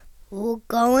We're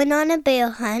going on a bear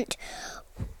hunt.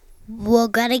 We're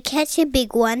gonna catch a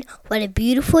big one. What a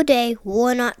beautiful day.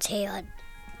 We're not scared.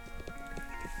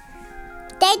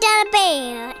 They got a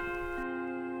bear.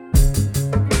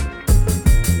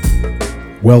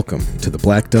 Welcome to the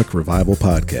Black Duck Revival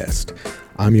Podcast.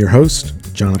 I'm your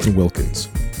host, Jonathan Wilkins.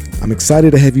 I'm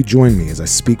excited to have you join me as I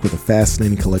speak with a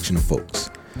fascinating collection of folks,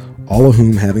 all of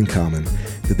whom have in common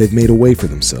that they've made a way for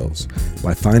themselves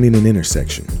by finding an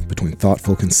intersection between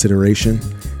thoughtful consideration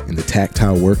and the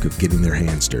tactile work of getting their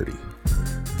hands dirty.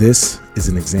 This is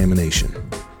an examination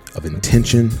of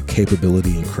intention,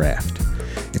 capability, and craft.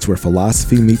 It's where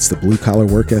philosophy meets the blue-collar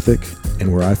work ethic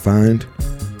and where I find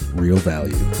real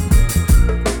value.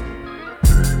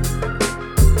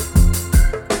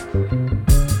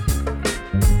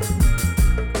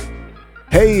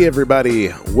 Hey everybody,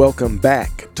 welcome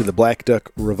back to the Black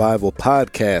Duck Revival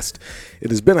Podcast. It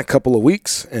has been a couple of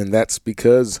weeks, and that's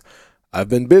because I've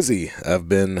been busy. I've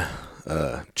been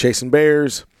chasing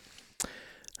bears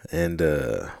and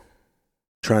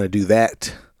trying to do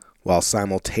that while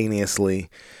simultaneously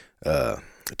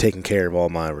taking care of all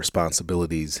my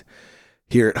responsibilities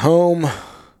here at home,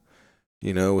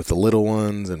 you know, with the little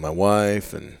ones and my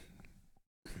wife and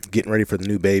getting ready for the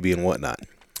new baby and whatnot.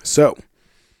 So,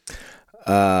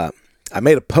 I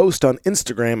made a post on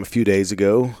Instagram a few days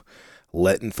ago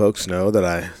letting folks know that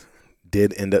I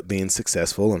did end up being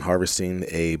successful in harvesting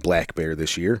a black bear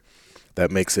this year.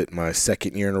 That makes it my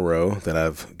second year in a row that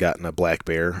I've gotten a black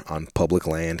bear on public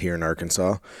land here in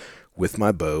Arkansas with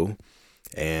my bow.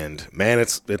 And man,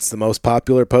 it's the most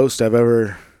popular post I've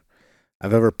ever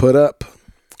put up.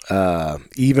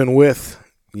 Even with,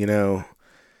 you know,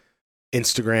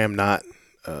 Instagram not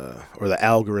or the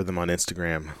algorithm on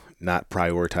Instagram not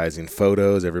prioritizing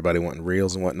photos, everybody wanting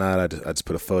reels and whatnot. I just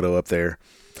put a photo up there,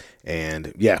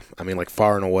 and yeah, I mean, like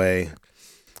far and away,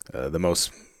 the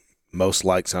most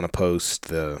likes on a post,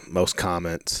 the most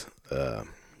comments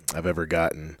I've ever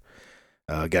gotten.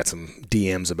 Got some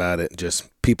DMs about it. Just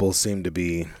people seem to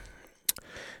be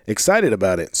excited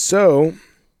about it. So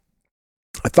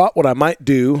I thought what I might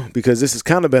do, because this has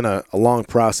kind of been a long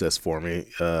process for me.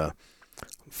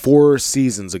 4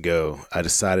 seasons ago, I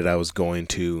decided I was going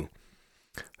to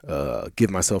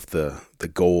give myself the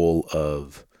goal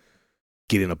of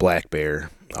getting a black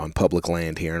bear on public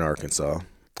land here in Arkansas.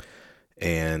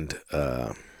 And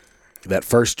that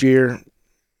first year,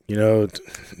 you know,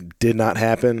 did not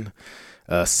happen.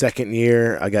 Second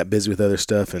year, I got busy with other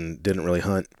stuff and didn't really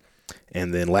hunt.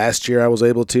 And then last year I was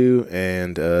able to,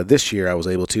 and this year I was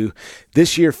able to.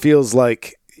 This year feels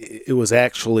like it was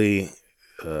actually...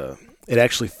 it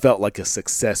actually felt like a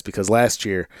success, because last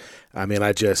year, I mean,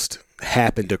 I just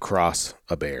happened to cross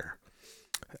a bear.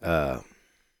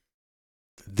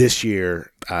 This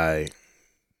year, I,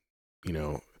 you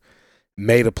know,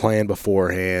 made a plan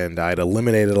beforehand. I'd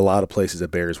eliminated a lot of places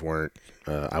that bears weren't.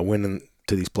 I went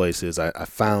into these places. I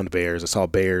found bears. I saw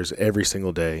bears every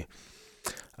single day.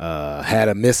 Had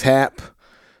a mishap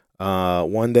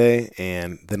one day,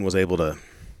 and then was able to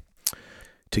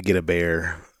get a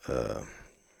bear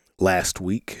last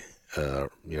week,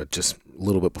 you know, just a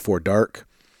little bit before dark,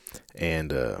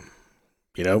 and,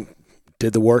 you know,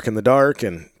 did the work in the dark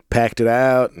and packed it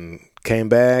out and came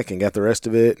back and got the rest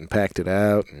of it and packed it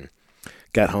out and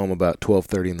got home about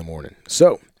 12:30 in the morning.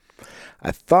 So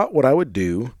I thought what I would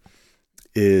do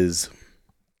is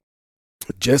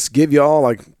just give y'all,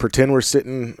 like, pretend we're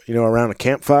sitting, you know, around a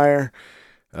campfire,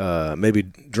 maybe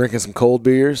drinking some cold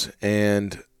beers,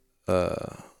 and,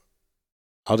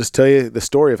 I'll just tell you the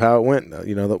story of how it went,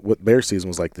 you know, what bear season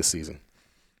was like this season.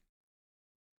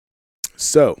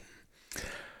 So,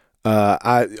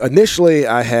 I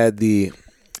had the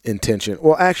intention.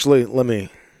 Well, actually, let me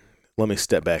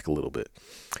step back a little bit.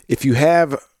 If you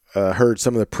have heard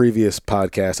some of the previous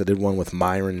podcasts, I did one with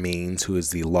Myron Means, who is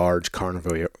the large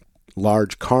carnivore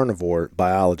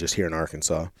biologist here in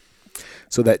Arkansas.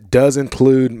 So that does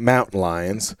include mountain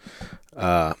lions.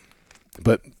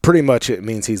 But pretty much it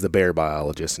means he's the bear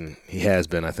biologist, and he has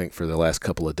been, I think, for the last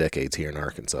couple of decades here in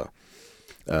Arkansas.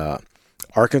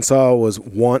 Arkansas was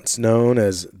once known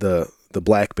as the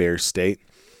black bear state.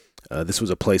 This was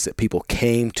a place that people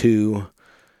came to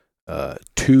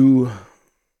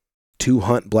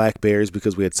hunt black bears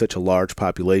because we had such a large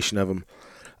population of them.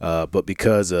 But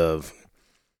because of,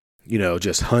 you know,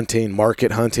 just hunting,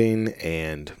 market hunting,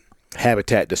 and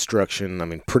habitat destruction, I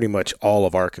mean, pretty much all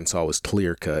of Arkansas was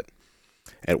clear cut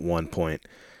at one point.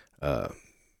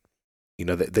 You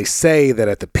know, they say that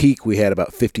at the peak we had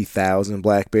about 50,000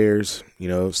 black bears, you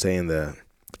know, say in the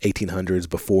 1800s,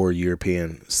 before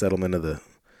European settlement of the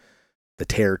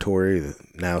territory, the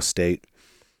now state.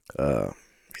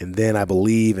 And then I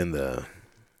believe in the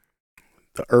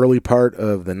early part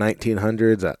of the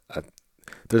 1900s,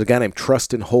 there's a guy named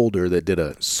Trustin Holder that did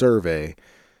a survey.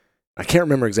 I can't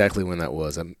remember exactly when that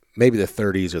was. Maybe the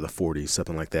 30s or the 40s,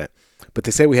 something like that. But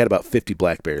they say we had about 50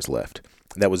 black bears left.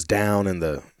 That was down in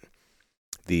the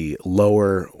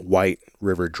lower White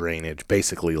River drainage,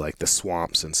 basically like the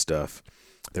swamps and stuff.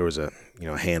 There was a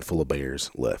handful of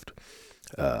bears left.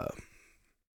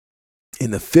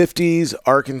 In the 50s,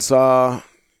 Arkansas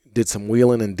did some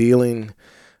wheeling and dealing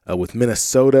with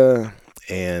Minnesota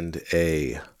and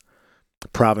a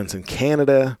province in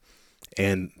Canada,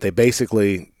 and they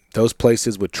basically, those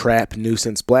places would trap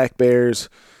nuisance black bears.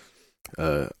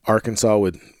 Arkansas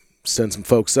would send some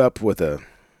folks up with a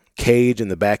cage in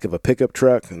the back of a pickup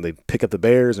truck, and they'd pick up the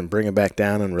bears and bring them back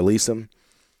down and release them.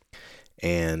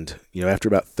 And, after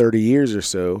about 30 years or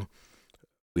so,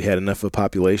 we had enough of a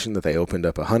population that they opened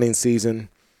up a hunting season.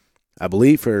 I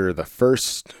believe for the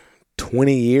first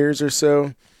 20 years or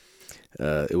so,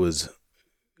 it was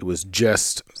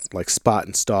just like spot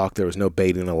and stalk. There was no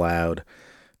baiting allowed.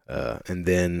 And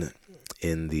then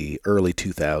in the early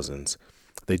 2000s,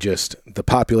 the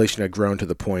population had grown to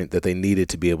the point that they needed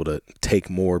to be able to take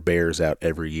more bears out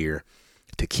every year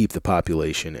to keep the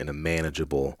population in a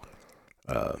manageable,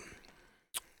 or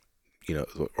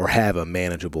have a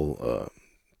manageable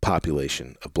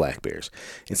population of black bears.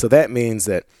 And so that means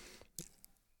that,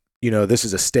 this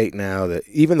is a state now that,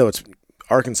 even though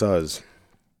Arkansas is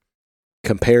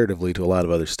comparatively to a lot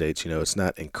of other states, it's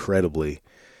not incredibly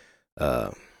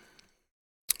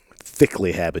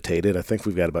thickly habitated. I think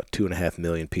we've got about 2.5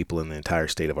 million people in the entire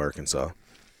state of Arkansas,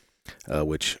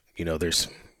 which, there's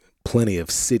plenty of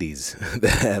cities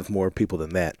that have more people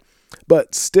than that.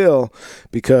 But still,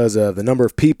 because of the number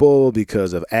of people,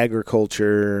 because of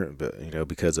agriculture,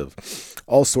 because of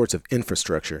all sorts of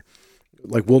infrastructure,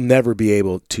 like, we'll never be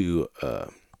able to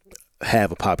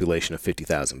have a population of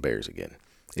 50,000 bears again.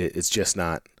 It's just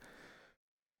not.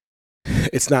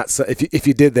 It's not. If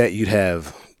you did that, you'd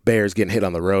have bears getting hit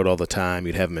on the road all the time.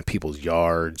 You'd have them in people's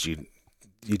yards. You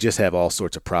just have all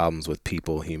sorts of problems with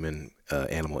people, human,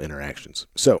 animal interactions.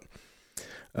 So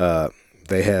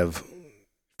they have,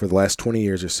 for the last 20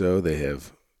 years or so, they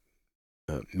have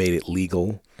made it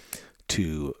legal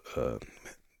to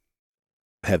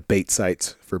have bait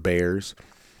sites for bears,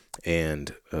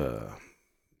 and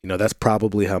that's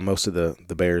probably how most of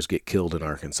the bears get killed in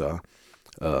Arkansas.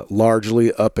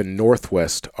 Largely up in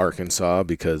northwest Arkansas,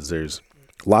 because there's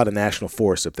a lot of national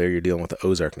forests up there. You're dealing with the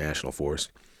Ozark National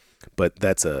Forest, but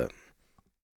that's a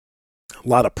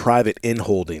lot of private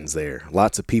inholdings there.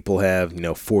 Lots of people have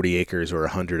 40 acres or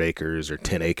 100 acres or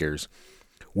 10 acres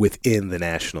within the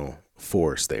national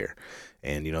forest there,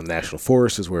 and the national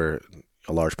forest is where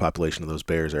a large population of those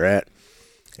bears are at,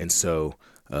 and so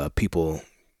people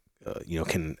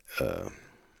can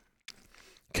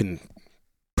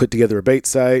put together a bait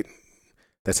site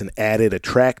that's an added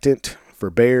attractant for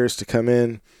bears to come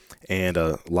in, and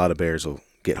a lot of bears will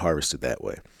get harvested that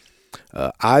way.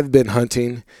 I've been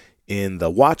hunting in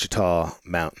the Ouachita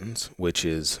Mountains, which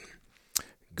is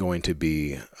going to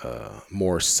be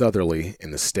more southerly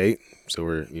in the state.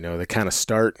 So they kind of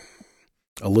start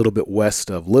a little bit west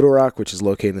of Little Rock, which is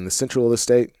located in the central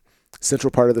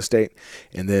part of the state,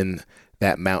 and then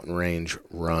that mountain range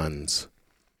runs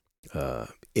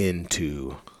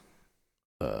into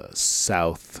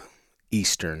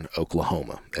southeastern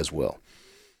Oklahoma as well.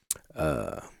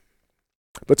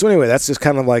 But so anyway, that's just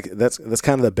kind of like that's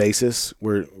kind of the basis.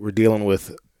 We're dealing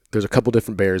with. There's a couple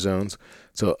different bear zones.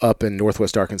 So up in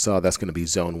northwest Arkansas, that's going to be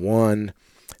Zone 1.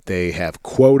 They have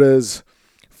quotas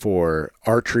for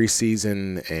archery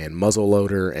season and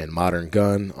muzzleloader and modern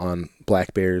gun on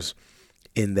black bears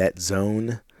in that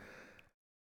zone,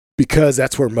 because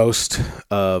that's where most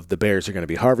of the bears are going to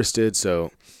be harvested.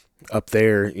 So up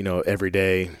there, every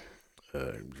day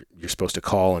you're supposed to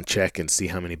call and check and see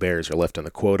how many bears are left on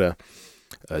the quota,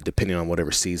 depending on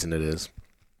whatever season it is.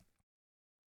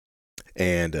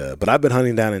 And but I've been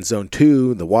hunting down in Zone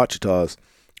 2, the Ouachitas,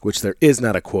 which there is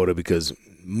not a quota, because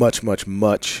much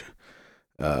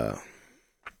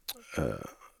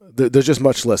there's just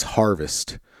much less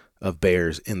harvest of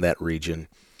bears in that region.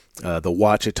 The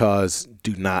Ouachitas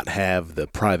do not have the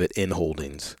private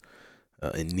inholdings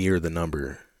and near the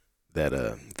number that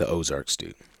the Ozarks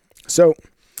do. So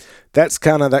that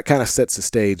kind of sets the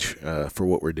stage for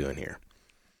what we're doing here.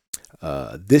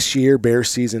 This year, bear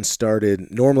season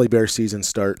started. Normally, bear season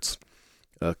starts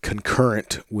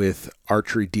concurrent with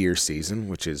archery deer season,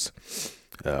 which is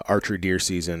archery deer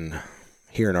season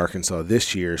here in Arkansas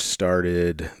this year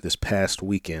started this past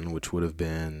weekend, which would have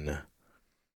been,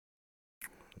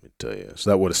 let me tell you, so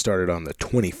that would have started on the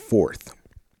 24th.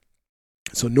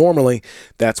 So normally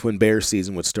that's when bear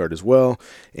season would start as well,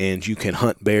 and you can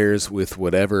hunt bears with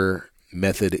whatever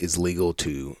method is legal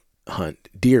to hunt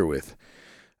deer with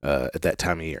at that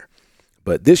time of year.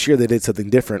 But this year they did something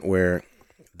different where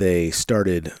they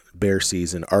started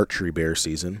archery bear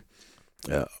season,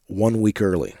 1 week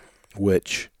early,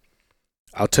 which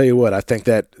I'll tell you what, I think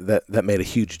that made a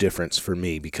huge difference for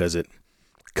me because it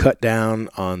cut down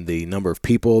on the number of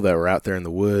people that were out there in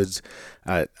the woods.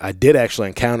 I did actually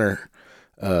encounter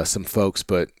some folks,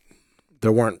 but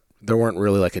there weren't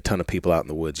really like a ton of people out in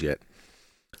the woods yet.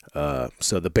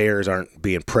 So the bears aren't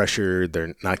being pressured.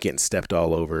 They're not getting stepped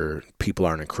all over. People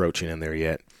aren't encroaching in there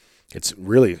yet. It's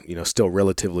really, still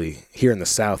relatively here in the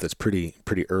South. It's pretty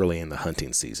early in the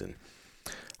hunting season.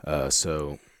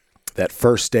 So that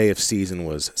first day of season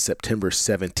was September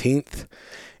 17th,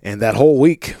 and that whole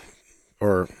week,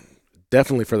 or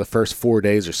definitely for the first 4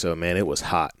 days or so, man, it was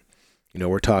hot.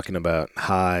 We're talking about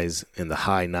highs in the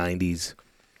high 90s,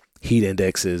 heat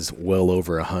indexes well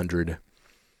over 100.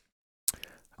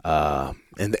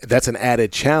 And that's an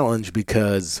added challenge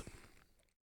because,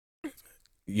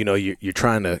 you're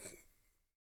trying to,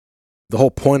 the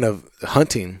whole point of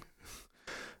hunting,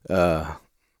 well,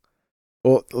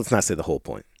 let's not say the whole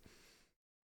point.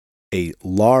 A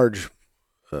large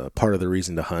part of the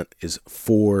reason to hunt is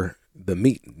for the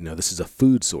meat. This is a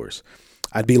food source.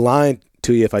 I'd be lying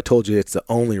to you if I told you it's the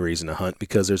only reason to hunt,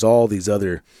 because there's all these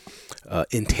other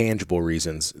intangible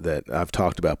reasons that I've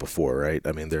talked about before, right?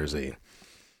 I mean, there's a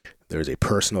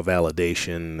personal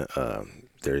validation.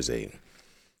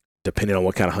 Depending on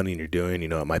what kind of hunting you're doing,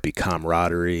 it might be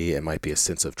camaraderie. It might be a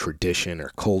sense of tradition or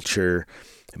culture.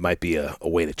 It might be a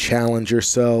way to challenge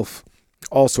yourself.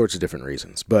 All sorts of different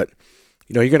reasons. But,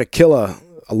 you're going to kill a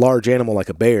large animal like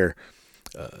a bear.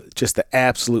 Just the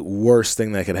absolute worst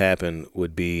thing that could happen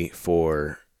would be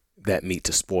for that meat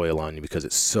to spoil on you because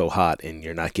it's so hot and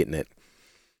you're not getting it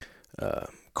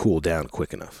cooled down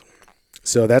quick enough.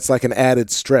 So that's like an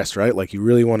added stress, right? Like you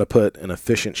really want to put an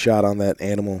efficient shot on that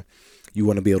animal. You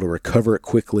want to be able to recover it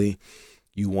quickly.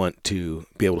 You want to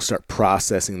be able to start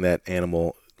processing that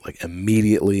animal like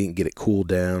immediately and get it cooled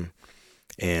down.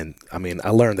 And I mean, I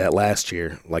learned that last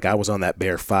year. Like I was on that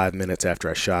bear 5 minutes after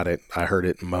I shot it. I heard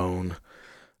it moan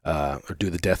or do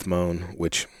the death moan,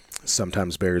 which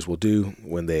sometimes bears will do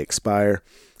when they expire.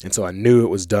 And so I knew it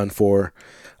was done for.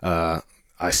 I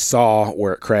saw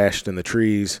where it crashed in the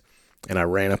trees, and I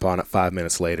ran up on it 5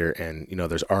 minutes later, and,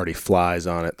 there's already flies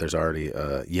on it. There's already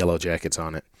yellow jackets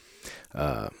on it.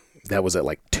 That was at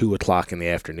like 2 o'clock in the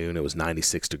afternoon. It was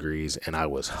 96 degrees, and I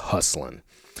was hustling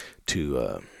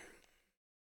to,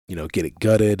 get it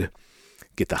gutted,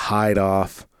 get the hide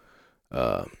off,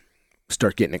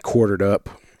 start getting it quartered up,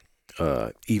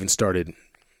 even started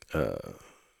to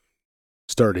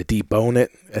debone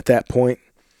it at that point,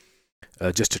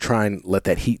 just to try and let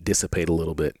that heat dissipate a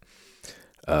little bit.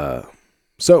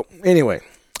 So anyway,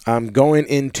 I'm going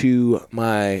into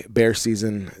my bear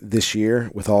season this year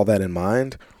with all that in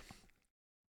mind.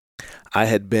 I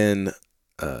had been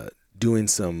doing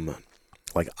some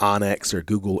like Onyx or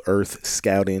Google Earth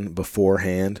scouting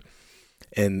beforehand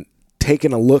and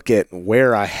taking a look at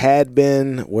where I had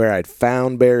been, where I'd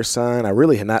found bear sign. I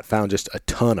really had not found just a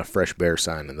ton of fresh bear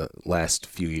sign in the last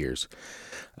few years.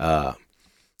 I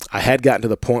had gotten to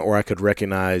the point where I could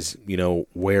recognize,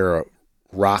 where a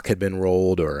rock had been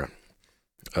rolled or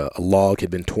a log had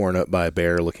been torn up by a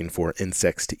bear looking for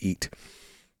insects to eat.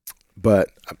 But,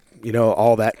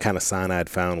 all that kind of sign I had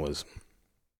found was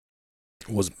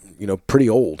pretty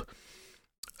old.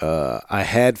 I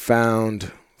had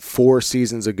found 4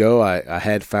 seasons ago, I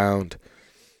had found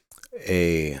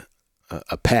a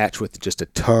patch with just a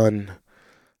ton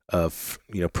of,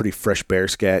 pretty fresh bear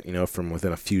scat, from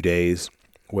within a few days,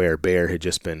 where bear had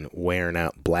just been wearing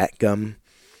out black gum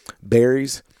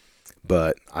berries.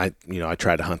 But I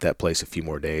tried to hunt that place a few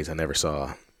more days. I never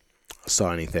saw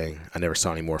anything. I never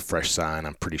saw any more fresh sign.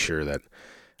 I'm pretty sure that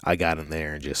I got in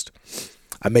there and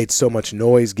I made so much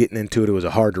noise getting into it. It was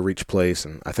a hard to reach place,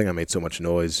 and I think I made so much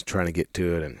noise trying to get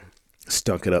to it and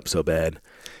stunk it up so bad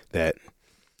that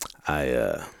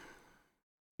I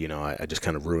just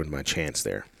kind of ruined my chance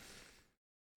there.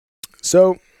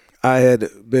 So I had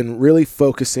been really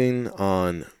focusing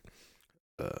on,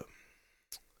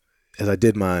 as I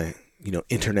did my,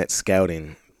 internet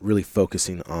scouting, really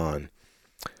focusing on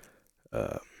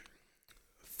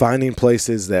finding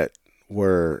places that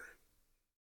were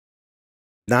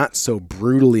not so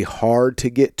brutally hard to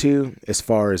get to as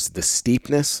far as the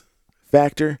steepness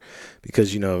factor,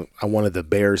 because, I wanted the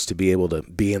bears to be able to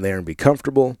be in there and be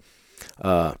comfortable.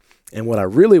 And what I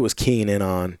really was keen in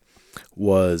on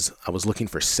was I was looking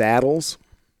for saddles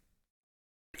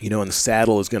And the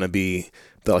saddle is going to be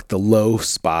the low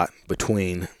spot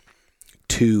between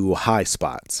two high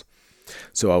spots.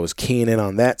 So I was keying in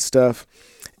on that stuff.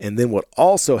 And then what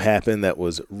also happened that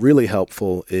was really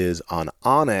helpful is on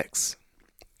onX,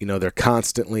 they're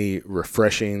constantly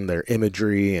refreshing their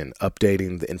imagery and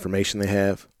updating the information they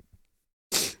have.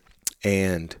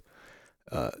 And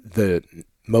the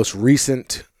most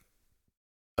recent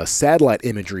satellite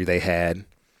imagery they had,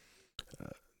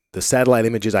 the satellite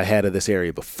images I had of this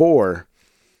area before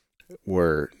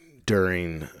were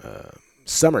during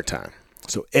summertime.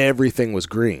 So everything was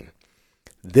green.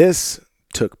 This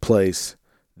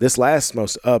last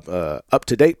most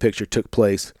up-to-date picture took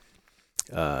place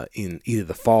in either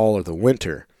the fall or the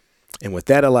winter. And what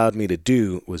that allowed me to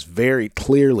do was very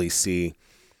clearly see,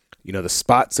 the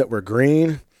spots that were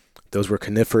green, those were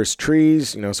coniferous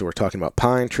trees, so we're talking about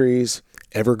pine trees,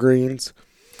 evergreens.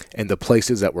 And the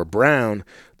places that were brown,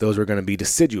 those were going to be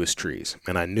deciduous trees.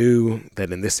 And I knew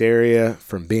that in this area,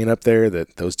 from being up there,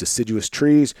 that those deciduous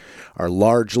trees are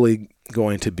largely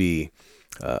going to be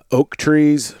oak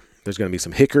trees. There's going to be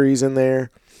some hickories in there,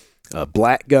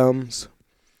 black gums.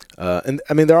 And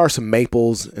I mean, there are some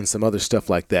maples and some other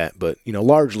stuff like that. But,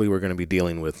 largely we're going to be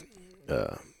dealing with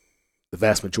the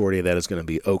vast majority of that is going to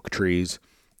be oak trees.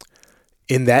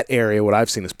 In that area, what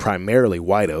I've seen is primarily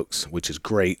white oaks, which is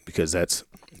great because that's,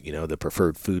 the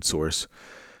preferred food source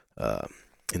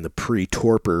in the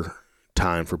pre-torpor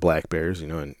time for black bears,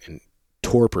 and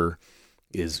torpor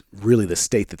is really the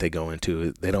state that they go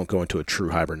into. They don't go into a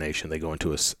true hibernation. They go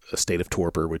into a state of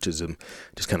torpor, which is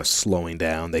just kind of slowing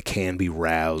down. They can be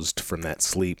roused from that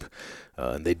sleep.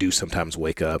 And they do sometimes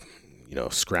wake up,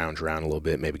 scrounge around a little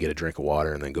bit, maybe get a drink of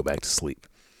water, and then go back to sleep.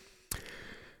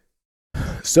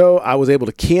 So I was able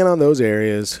to key in on those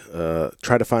areas,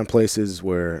 try to find places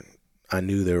where I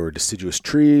knew there were deciduous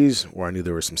trees, or I knew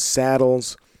there were some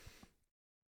saddles.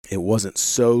 It wasn't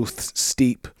so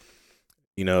steep,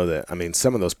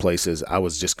 some of those places I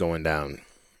was just going down,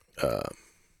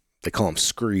 they call them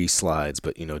scree slides,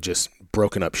 but, just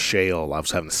broken up shale. I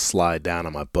was having to slide down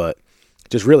on my butt.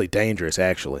 Just really dangerous,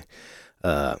 actually.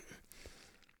 And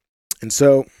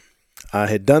so I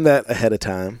had done that ahead of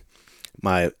time.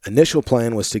 My initial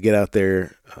plan was to get out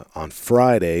there on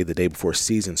Friday, the day before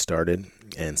season started,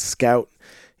 and scout,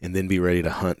 and then be ready to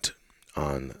hunt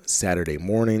on Saturday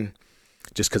morning.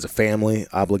 Just because of family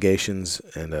obligations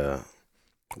and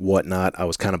whatnot, I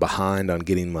was kind of behind on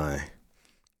getting my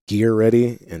gear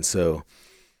ready. And so,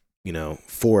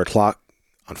 4 o'clock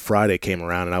on Friday came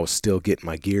around, and I was still getting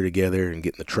my gear together and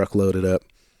getting the truck loaded up.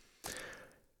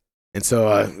 And so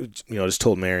I, just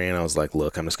told Marianne, I was like,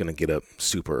 look, I'm just going to get up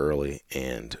super early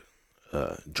and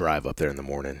drive up there in the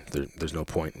morning. There's no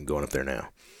point in going up there now.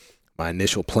 My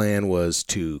initial plan was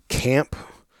to camp.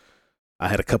 I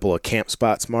had a couple of camp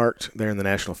spots marked there in the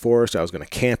National Forest. I was going to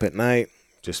camp at night,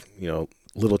 just,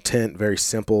 little tent, very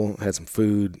simple, had some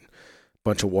food,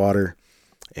 bunch of water,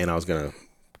 and I was going to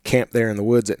camp there in the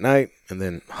woods at night and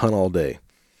then hunt all day.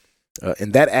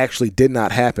 And that actually did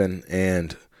not happen,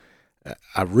 and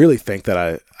I really think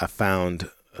that I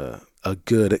found a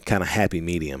good kind of happy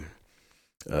medium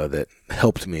that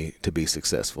helped me to be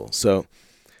successful. So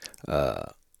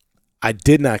I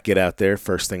did not get out there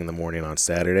first thing in the morning on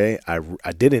Saturday.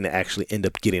 I didn't actually end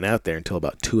up getting out there until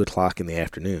about 2 o'clock in the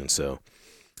afternoon. So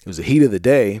it was the heat of the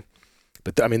day,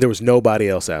 but there was nobody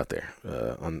else out there.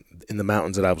 In the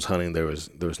mountains that I was hunting, there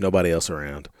was nobody else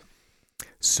around.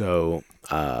 So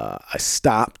I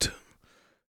stopped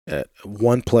at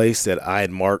one place that I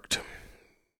had marked,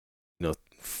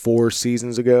 4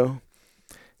 seasons ago,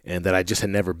 and that I just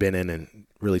had never been in and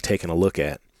really taken a look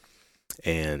at.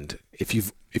 And if you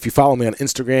follow me on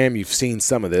Instagram, you've seen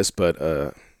some of this,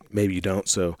 but maybe you don't,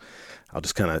 so I'll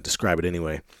just kind of describe it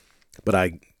anyway. But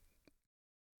I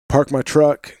park my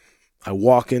truck, I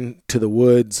walk into the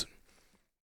woods.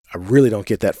 I really don't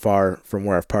get that far from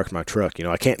where I've parked my truck.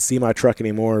 I can't see my truck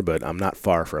anymore, but I'm not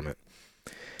far from it.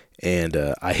 And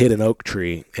I hit an oak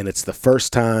tree, and it's the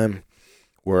first time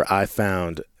where I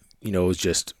found, it was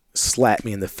just slapped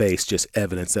me in the face, just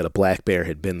evidence that a black bear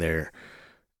had been there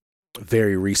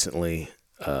very recently.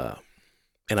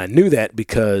 And I knew that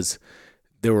because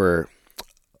there were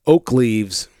oak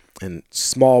leaves and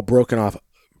small broken off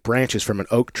branches from an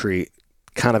oak tree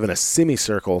kind of in a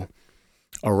semicircle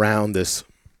around this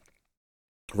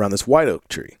white oak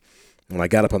tree. When I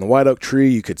got up on the white oak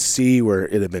tree, you could see where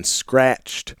it had been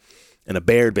scratched and a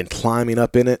bear had been climbing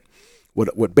up in it.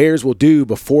 What bears will do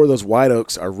before those white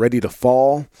oaks are ready to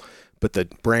fall, but the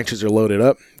branches are loaded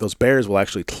up, those bears will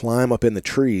actually climb up in the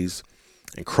trees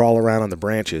and crawl around on the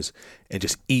branches and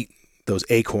just eat those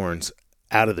acorns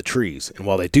out of the trees. And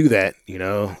while they do that,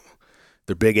 they're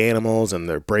they're big animals and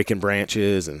they're breaking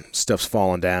branches and stuff's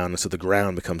falling down. And so the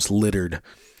ground becomes littered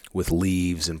with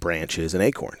leaves and branches and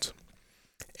acorns.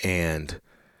 And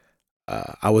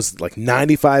I was like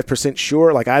 95%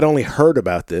 sure, like I'd only heard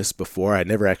about this before. I'd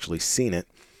never actually seen it.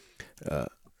 And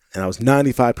I was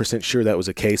 95% sure that was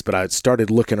the case, but I started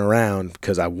looking around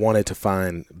because I wanted to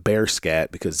find bear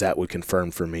scat, because that would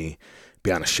confirm for me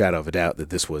beyond a shadow of a doubt that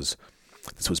this was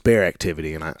bear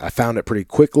activity. And I found it pretty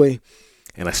quickly,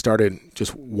 and I started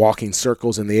just walking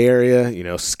circles in the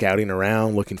area, scouting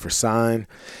around, looking for sign.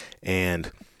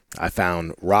 And I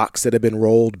found rocks that had been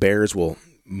rolled. Bears will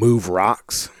move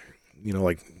rocks,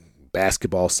 like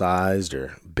basketball sized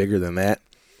or bigger than that,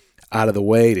 out of the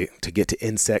way to get to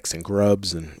insects and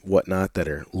grubs and whatnot that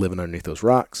are living underneath those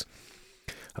rocks.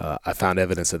 I found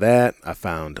evidence of that. I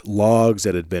found logs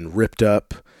that had been ripped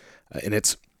up, and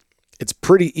it's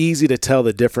pretty easy to tell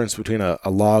the difference between a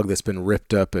log that's been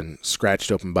ripped up and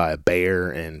scratched open by a bear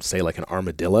and, say, like an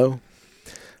armadillo.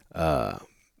 A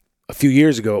few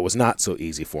years ago, it was not so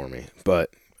easy for me,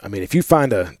 but I mean, if you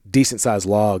find a decent sized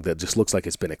log that just looks like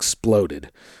it's been exploded,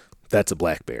 that's a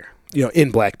black bear. In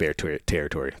black bear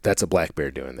territory, that's a black bear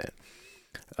doing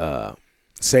that.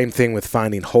 Same thing with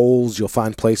finding holes. You'll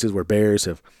find places where bears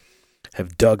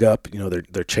have dug up.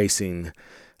 They're chasing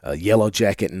a yellow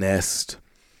jacket nest,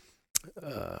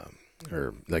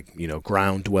 or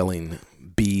ground dwelling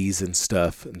bees and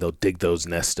stuff. And they'll dig those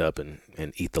nests up and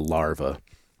eat the larva,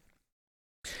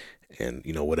 and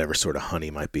whatever sort of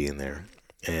honey might be in there.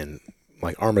 And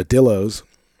like armadillos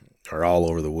are all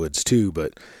over the woods too,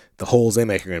 but the holes they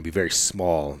make are going to be very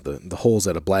small. The holes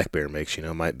that a black bear makes,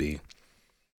 might be,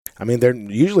 I mean, they're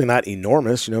usually not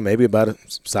enormous, maybe about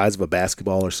the size of a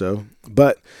basketball or so.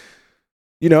 But,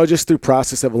 just through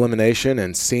process of elimination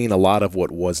and seeing a lot of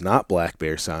what was not black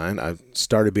bear sign, I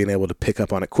started being able to pick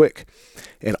up on it quick.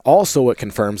 And also what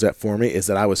confirms that for me is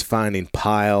that I was finding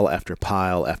pile after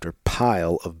pile after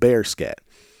pile of bear scat.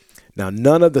 Now,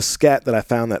 none of the scat that I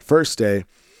found that first day,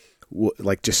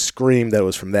 just screamed that it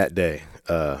was from that day.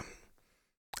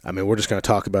 I mean, we're just going to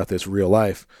talk about this real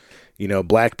life.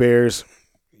 Black bears,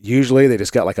 usually they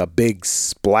just got like a big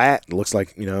splat. It looks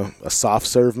like, a soft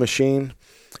serve machine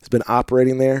has been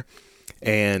operating there.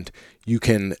 And you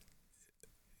can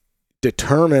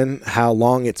determine how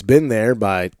long it's been there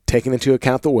by taking into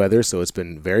account the weather. So it's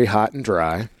been very hot and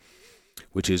dry,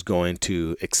 which is going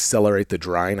to accelerate the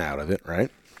drying out of it, right?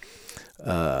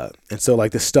 And so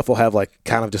like this stuff will have like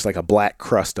kind of just like a black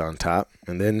crust on top.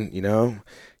 And then,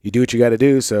 you do what you got to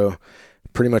do. So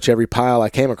pretty much every pile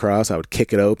I came across, I would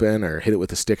kick it open or hit it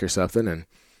with a stick or something. And,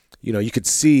 you could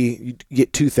see, you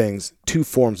get two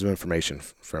forms of information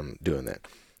from doing that.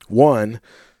 One,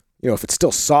 if it's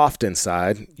still soft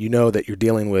inside, that you're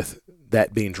dealing with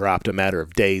that being dropped a matter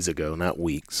of days ago, not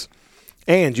weeks.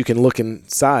 And you can look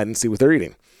inside and see what they're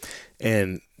eating.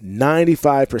 And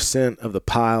 95% of the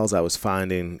piles I was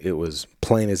finding, it was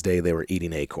plain as day they were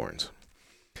eating acorns.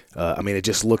 I mean, it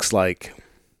just looks like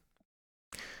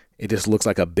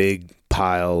a big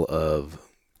pile of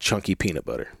chunky peanut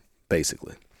butter,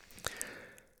 basically.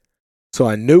 So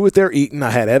I knew what they're eating. I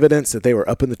had evidence that they were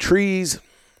up in the trees.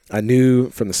 I knew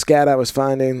from the scat I was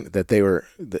finding that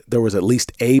there was at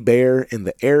least a bear in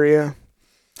the area.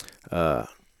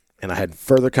 And I had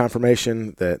further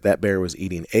confirmation that bear was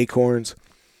eating acorns.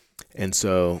 And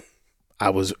so I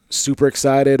was super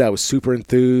excited. I was super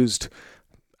enthused.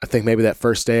 I think maybe that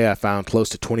first day I found close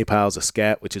to 20 piles of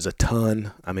scat, which is a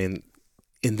ton. I mean,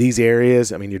 in these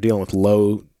areas, you're dealing with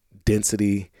low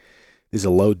density. This is a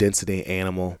low density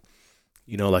animal.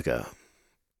 You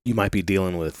might be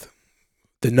dealing with,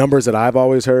 the numbers that I've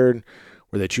always heard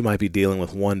were that you might be dealing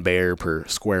with one bear per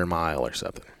square mile or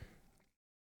something.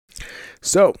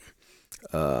 So,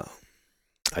 I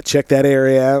check that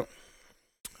area out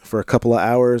for a couple of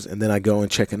hours, and then I go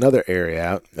and check another area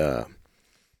out, a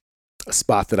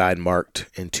spot that I'd marked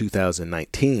in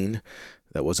 2019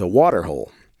 that was a water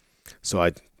hole. So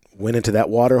I went into that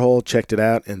water hole, checked it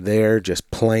out, and there,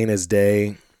 just plain as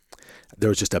day, there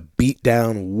was just a beat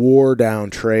down, wore down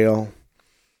trail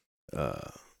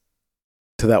to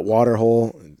that water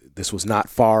hole. This was not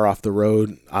far off the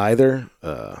road either.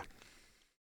 To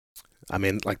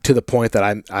the point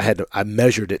that I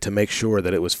measured it to make sure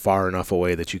that it was far enough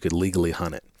away that you could legally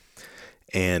hunt it.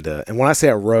 And when I say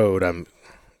a road,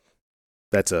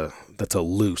 that's a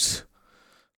loose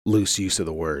use of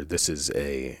the word. This is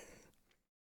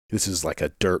like a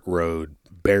dirt road,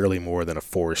 barely more than a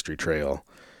forestry trail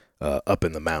up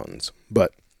in the mountains.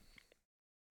 But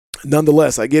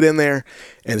nonetheless, I get in there,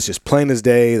 and it's just plain as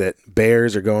day that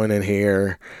bears are going in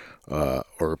here,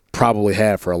 or probably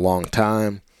have for a long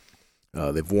time.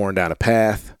 They've worn down a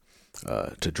path.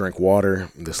 to drink water,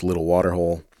 this little water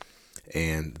hole,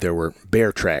 and there were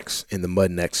bear tracks in the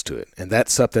mud next to it. And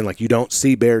that's something like you don't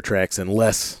see bear tracks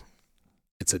unless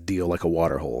it's a deal like a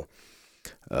water hole.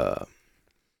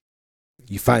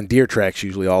 You find deer tracks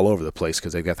usually all over the place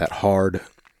because they've got that hard,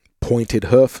 pointed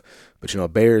hoof. But, a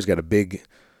bear's got a big,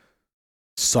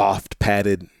 soft,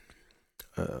 padded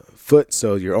foot,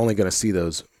 so you're only going to see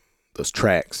those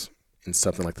tracks in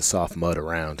something like the soft mud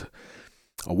around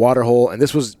a water hole. And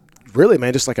this was really,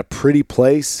 man, just like a pretty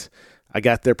place. I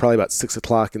got there probably about 6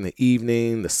 o'clock in the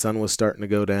evening. The sun was starting to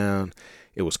go down.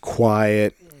 It was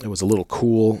quiet. It was a little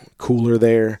cooler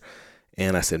there.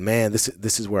 And I said, man, this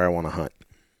is where I want to hunt.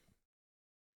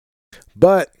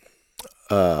 But,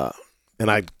 and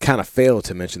I kind of failed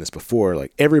to mention this before,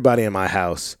 like everybody in my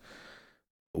house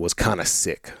was kind of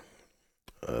sick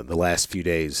the last few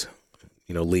days,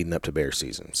 leading up to bear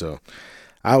season. So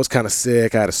I was kind of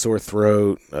sick. I had a sore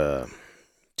throat,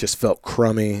 just felt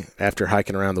crummy after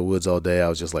hiking around the woods all day. I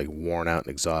was just like worn out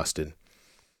and exhausted.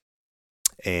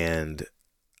 And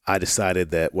I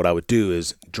decided that what I would do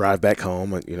is drive back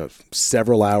home,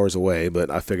 several hours away, but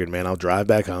I figured, man, I'll drive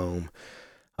back home.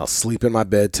 I'll sleep in my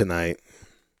bed tonight.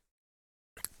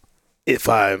 If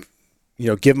I,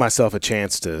 give myself a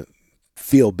chance to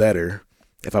feel better,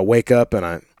 if I wake up and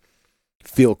I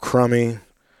feel crummy,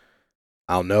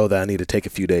 I'll know that I need to take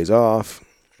a few days off.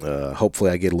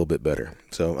 Hopefully I get a little bit better.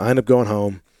 So I ended up going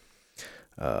home,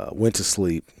 went to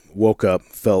sleep, woke up,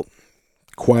 felt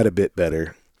quite a bit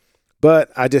better.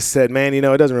 But I just said, man, it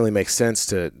doesn't really make sense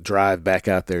to drive back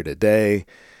out there today.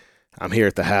 I'm here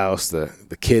at the house.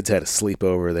 The kids had a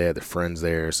sleepover. They had their friends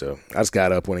there. So I just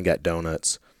got up, went and got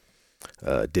donuts,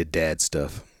 did dad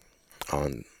stuff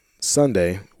on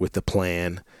Sunday with the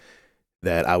plan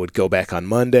that I would go back on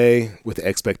Monday with the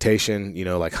expectation,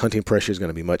 like hunting pressure is going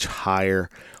to be much higher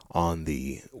on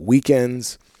the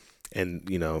weekends. And,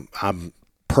 I'm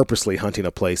purposely hunting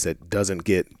a place that doesn't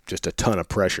get just a ton of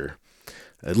pressure,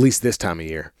 at least this time of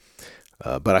year.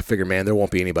 But I figure, man, there won't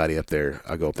be anybody up there.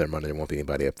 I'll go up there Monday. There won't be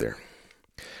anybody up there.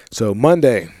 So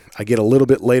Monday, I get a little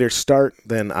bit later start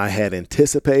than I had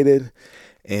anticipated.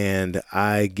 And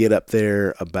I get up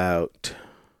there about,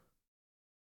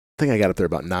 I think I got up there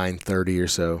about 9:30 or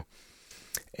so.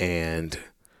 And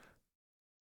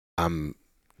I'm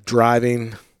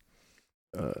driving.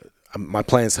 My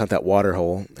plan is to hunt that water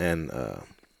hole. And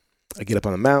I get up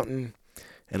on the mountain.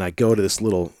 And I go to this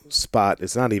little spot.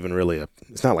 It's not even really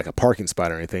it's not like a parking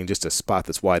spot or anything, just a spot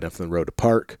that's wide enough from the road to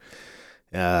park.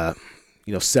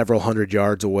 Several hundred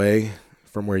yards away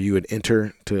from where you would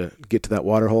enter to get to that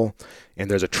water hole. And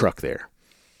there's a truck there.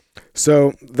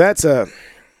 So that's I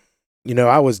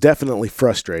was definitely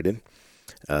frustrated.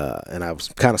 And I was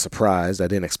kind of surprised. I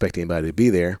didn't expect anybody to be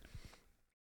there.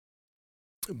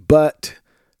 But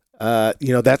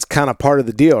that's kind of part of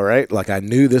the deal, right? Like I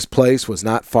knew this place was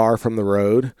not far from the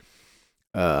road.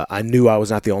 I knew I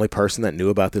was not the only person that knew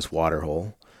about this water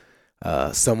hole.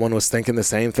 Someone was thinking the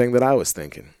same thing that I was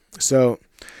thinking. So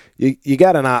you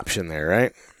got an option there,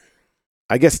 right?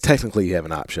 I guess technically you have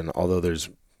an option, although there's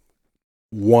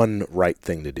one right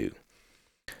thing to do.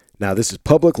 Now, this is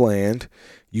public land.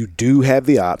 You do have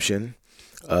the option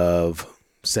of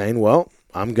saying, well,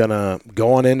 I'm going to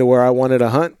go on into where I wanted to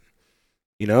hunt.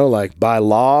 Like by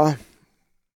law,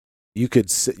 you could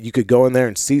go in there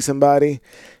and see somebody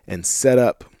and set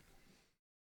up,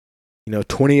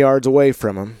 20 yards away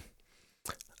from them.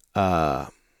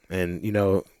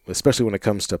 And, especially when it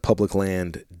comes to public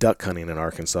land duck hunting in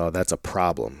Arkansas, that's a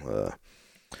problem,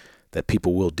 that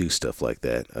people will do stuff like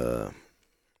that.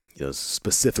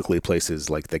 Specifically places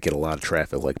like that get a lot of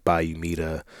traffic, like Bayou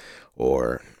Meta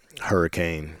or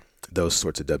Hurricane, those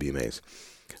sorts of WMAs.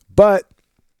 But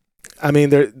I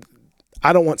mean,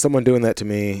 I don't want someone doing that to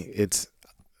me.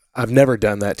 I've never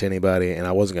done that to anybody, and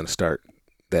I wasn't going to start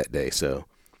that day. So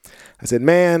I said,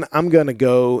 man, I'm going to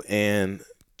go and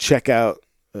check out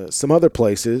some other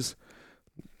places.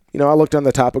 I looked on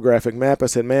the topographic map. I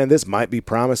said, man, this might be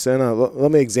promising.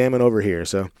 Let me examine over here.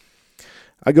 So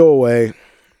I go away,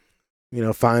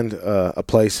 find a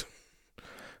place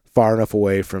far enough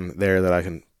away from there that I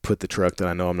can put the truck that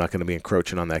I know I'm not going to be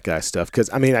encroaching on that guy's stuff. Because,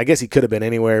 I guess he could have been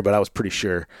anywhere, but I was pretty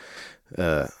sure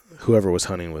whoever was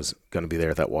hunting was going to be there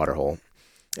at that water hole.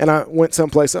 And I went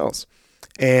someplace else.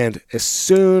 And as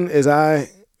soon as I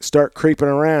start creeping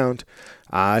around,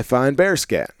 I find bear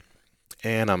scat.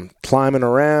 And I'm climbing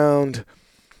around,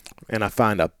 and I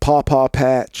find a pawpaw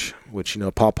patch, which,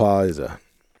 pawpaw is a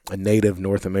native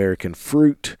North American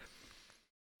fruit.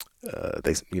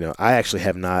 I actually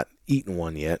have not eaten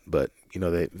one yet, but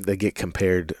they get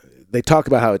compared. They talk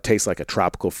about how it tastes like a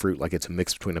tropical fruit, like it's a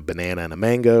mix between a banana and a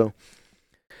mango.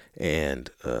 and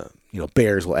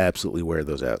bears will absolutely wear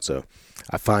those out. So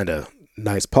I find a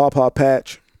nice pawpaw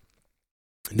patch.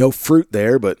 No fruit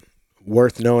there, but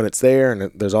worth knowing it's there.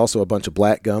 And there's also a bunch of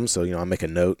black gum, so I'll make a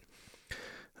note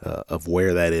of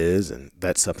where that is, and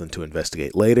that's something to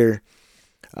investigate later.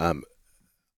 I'm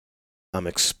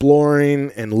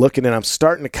exploring and looking, and I'm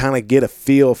starting to kind of get a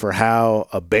feel for how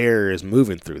a bear is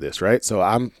moving through this, right? So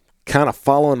I'm kind of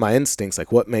following my instincts,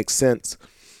 like what makes sense,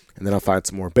 and then I'll find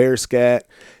some more bear scat,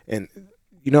 and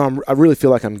I really feel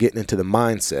like I'm getting into the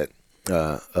mindset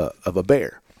of a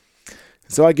bear.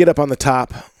 So I get up on the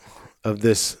top of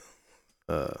this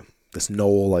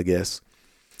knoll, I guess,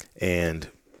 and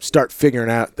start figuring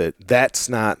out that that's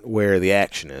not where the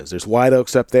action is. There's white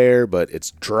oaks up there, but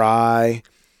it's dry.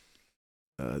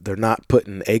 They're not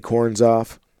putting acorns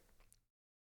off.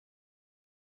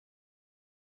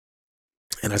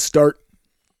 And I start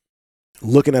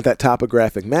looking at that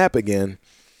topographic map again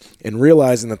and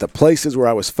realizing that the places where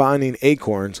I was finding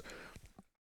acorns,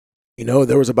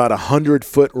 there was about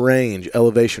 100-foot range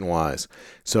elevation-wise.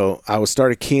 So I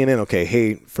started keying in, okay,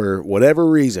 hey, for whatever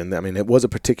reason, it was a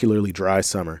particularly dry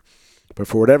summer, but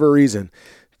for whatever reason,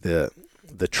 the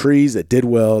trees that did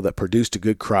well, that produced a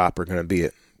good crop, are going to be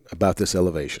at about this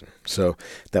elevation. So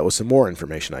that was some more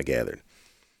information I gathered.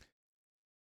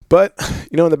 But,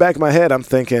 in the back of my head, I'm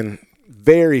thinking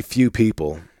very few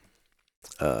people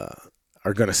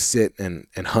are going to sit and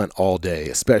hunt all day,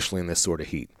 especially in this sort of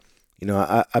heat.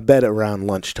 I bet around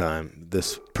lunchtime,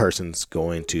 this person's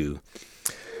going to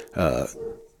hit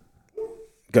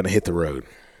the road.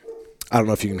 I don't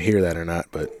know if you can hear that or not,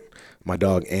 but my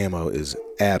dog Ammo is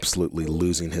absolutely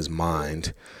losing his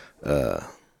mind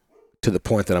to the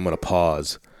point that I'm going to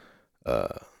pause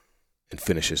and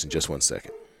finish this in just 1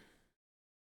 second.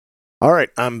 All right,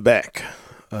 I'm back.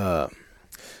 That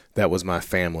was my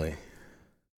family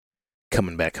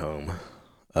coming back home.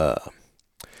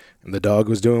 And the dog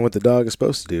was doing what the dog is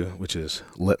supposed to do, which is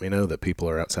let me know that people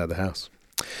are outside the house.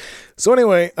 So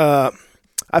anyway, I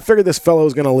figured this fellow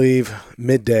was going to leave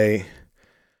midday.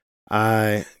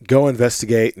 I go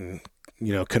investigate and,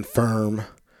 confirm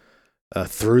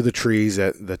through the trees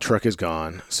that the truck is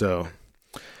gone. So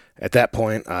at that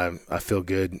point, I feel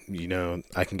good.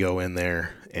 I can go in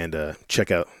there and check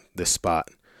out this spot,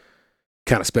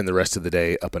 kind of spend the rest of the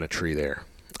day up in a tree there.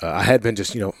 I had been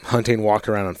just, hunting,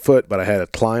 walking around on foot, but I had a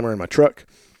climber in my truck.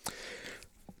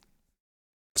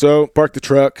 So park the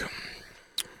truck,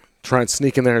 try and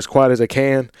sneak in there as quiet as I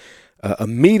can.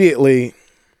 Immediately,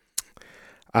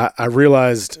 I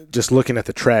realized just looking at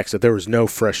the tracks that there was no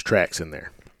fresh tracks in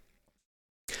there.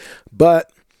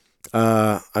 But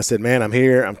I said, man, I'm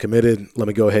here. I'm committed. Let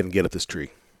me go ahead and get up this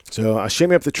tree. So I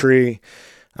shimmy up the tree.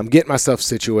 I'm getting myself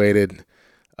situated.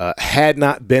 Had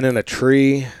not been in a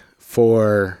tree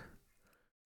for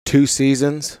 2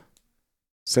 seasons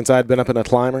since I'd been up in a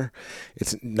climber.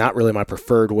 It's not really my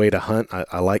preferred way to hunt.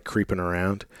 I like creeping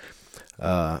around.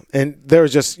 And there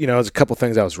was just, there's a couple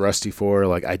things I was rusty for.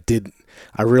 Like I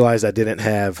realized I didn't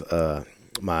have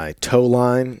my tow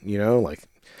line, like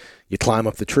you climb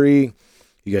up the tree,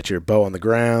 you got your bow on the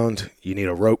ground, you need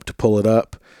a rope to pull it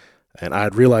up. And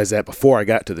I'd realized that before I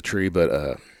got to the tree,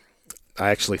 but I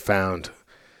actually found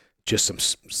just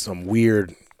some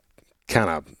weird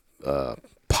kind of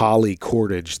poly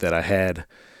cordage that I had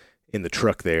in the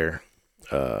truck there,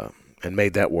 and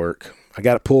made that work. I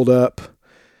got it pulled up,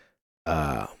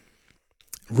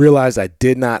 realized I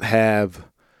did not have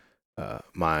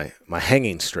my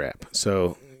hanging strap.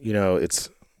 So,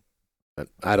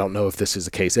 I don't know if this is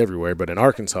the case everywhere, but in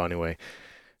Arkansas anyway,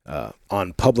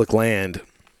 on public land,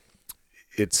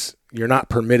 you're not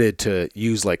permitted to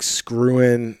use like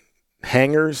screw-in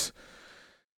hangers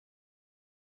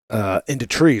into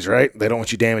trees, right? They don't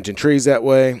want you damaging trees that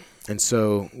way. And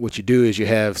so what you do is you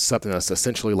have something that's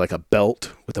essentially like a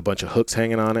belt with a bunch of hooks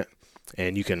hanging on it,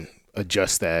 and you can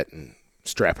adjust that and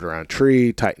strap it around a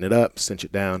tree, tighten it up, cinch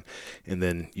it down, and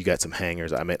then you got some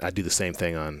hangers. I do the same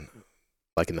thing on,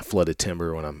 like in the flooded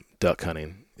timber when I'm duck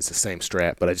hunting. It's the same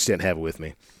strap, but I just didn't have it with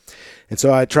me. And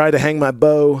so I tried to hang my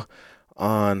bow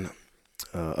on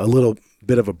a little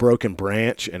bit of a broken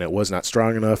branch, and it was not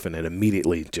strong enough, and it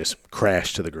immediately just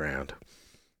crashed to the ground.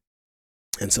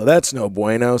 And so that's no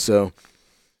bueno. So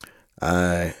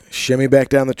I shimmy back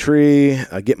down the tree.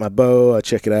 I get my bow. I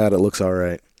check it out. It looks all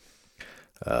right.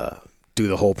 Do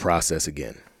the whole process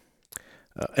again.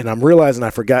 And I'm realizing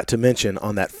I forgot to mention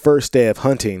on that first day of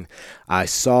hunting, I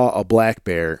saw a black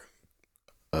bear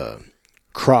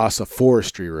cross a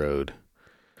forestry road,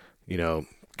 a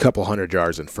couple 100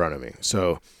 yards in front of me.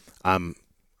 So I'm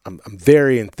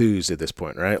very enthused at this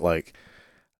point, right? Like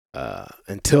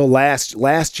until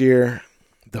last year,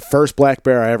 the first black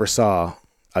bear I ever saw,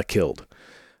 I killed.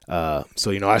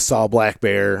 So, I saw a black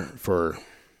bear for,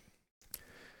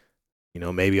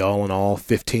 maybe all in all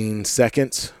 15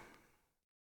 seconds,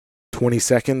 20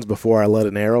 seconds before I let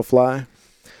an arrow fly.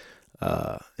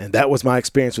 And that was my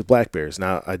experience with black bears.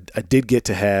 Now, I did get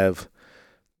to have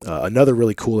another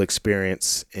really cool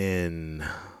experience in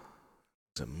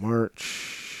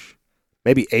March,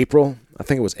 maybe April. I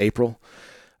think it was April,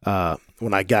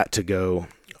 when I got to go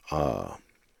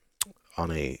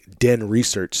on a den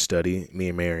research study. Me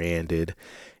and Marianne did,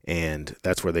 and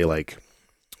that's where they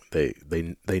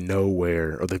know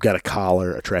where, or they've got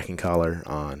a tracking collar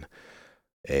on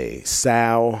a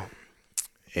sow,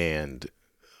 and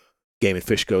Game and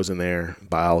Fish goes in there,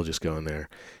 biologists go in there,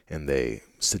 and they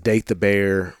sedate the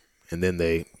bear, and then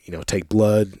they, take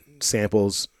blood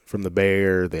samples from the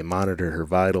bear, they monitor her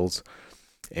vitals,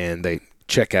 and they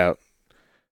check out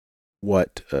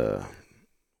what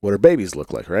her babies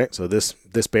look like, right? So this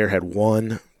bear had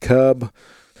one cub.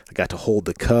 I got to hold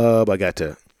the cub. I got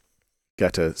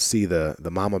to see the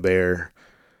mama bear,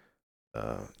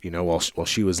 while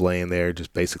she was laying there,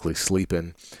 just basically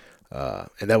sleeping.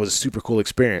 And that was a super cool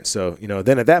experience. So,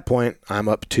 then at that point, I'm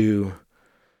up to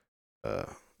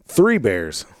 3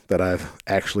 bears that I've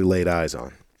actually laid eyes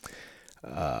on.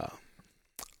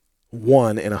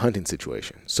 One in a hunting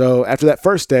situation. So after that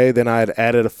first day, then I'd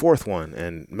added a 4th one,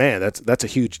 and man, that's a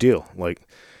huge deal. Like,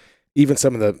 even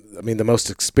some of the most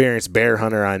experienced bear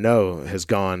hunter I know has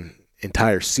gone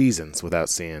entire seasons without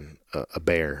seeing a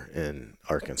bear in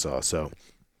Arkansas. So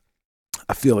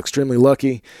I feel extremely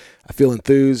lucky. I feel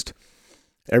enthused.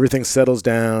 Everything settles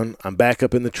down. I'm back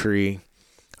up in the tree.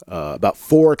 About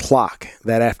 4 o'clock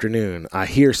that afternoon, I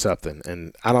hear something,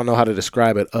 and I don't know how to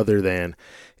describe it other than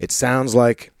it sounds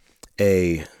like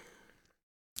a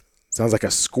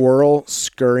squirrel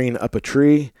scurrying up a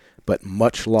tree, but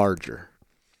much larger.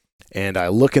 And I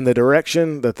look in the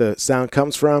direction that the sound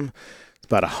comes from. It's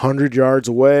about 100 yards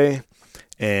away,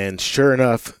 and sure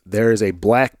enough, there is a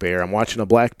black bear. I'm watching a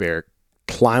black bear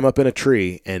climb up in a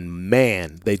tree, and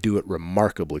man, they do it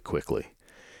remarkably quickly.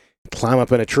 Climb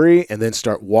up in a tree and then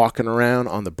start walking around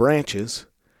on the branches,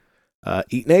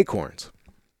 eating acorns.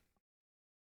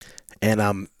 And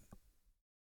I'm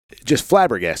just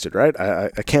flabbergasted, right?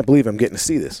 I can't believe I'm getting to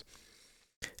see this.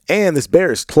 And this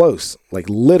bear is close, like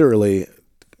literally,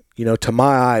 to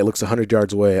my eye, it looks 100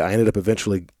 yards away. I ended up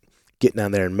eventually getting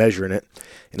down there and measuring it,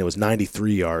 and it was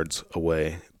 93 yards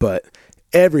away. But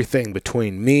everything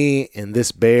between me and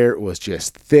this bear was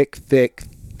just thick, thick,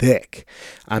 thick.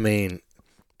 I mean,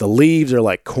 the leaves are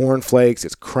like cornflakes.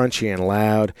 It's crunchy and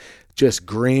loud. Just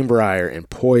greenbrier and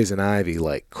poison ivy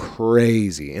like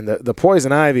crazy. And the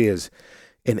poison ivy is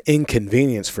an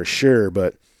inconvenience for sure,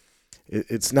 but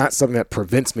it's not something that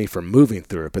prevents me from moving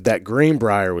through it. But that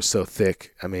greenbrier was so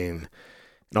thick. I mean,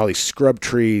 and all these scrub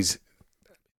trees,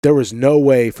 there was no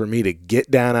way for me to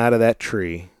get down out of that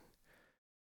tree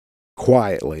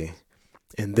quietly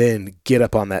and then get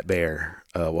up on that bear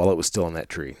while it was still in that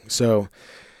tree. So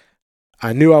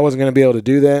I knew I wasn't going to be able to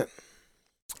do that.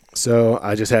 So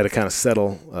I just had to kind of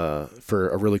settle for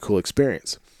a really cool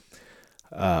experience.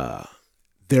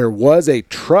 There was a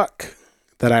truck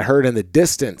that I heard in the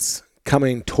distance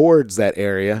coming towards that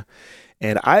area,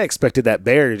 and I expected that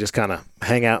bear to just kind of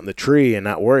hang out in the tree and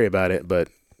not worry about it, but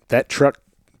that truck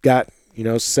got,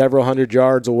 several hundred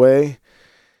yards away,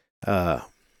 and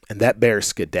that bear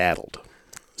skedaddled.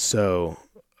 So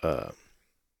it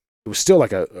was still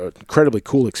like a incredibly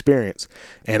cool experience,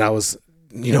 and I was,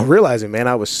 realizing, man,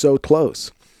 I was so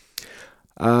close.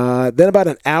 Then about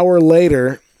an hour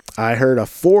later, I heard a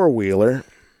 4-wheeler,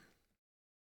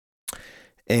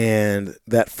 and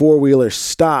that 4-wheeler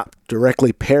stopped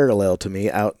directly parallel to me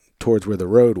out towards where the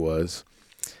road was.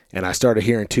 And I started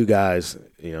hearing 2 guys,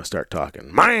 start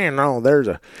talking. Man, no,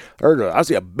 I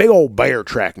see a big old bear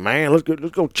track, man. Let's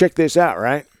go check this out,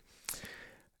 right?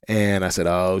 And I said,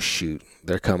 oh, shoot,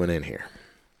 they're coming in here.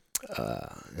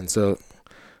 And so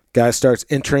guy starts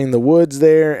entering the woods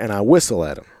there, and I whistle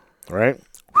at him, right?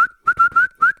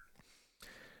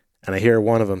 And I hear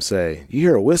one of them say, you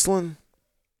hear a whistling?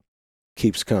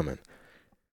 Keeps coming.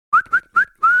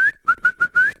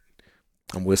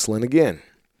 I'm whistling again.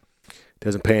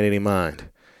 Doesn't pay any mind.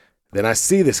 Then I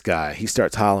see this guy. He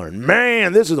starts hollering,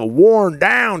 man, this is a worn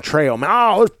down trail, man.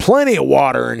 Oh, there's plenty of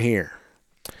water in here.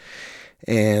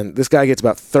 And this guy gets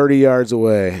about 30 yards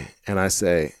away, and I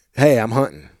say, hey, I'm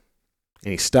hunting.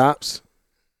 And he stops.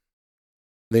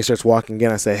 Then he starts walking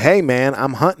again. I say, hey, man,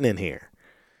 I'm hunting in here.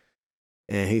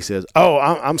 And he says, oh,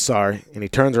 I'm sorry. And he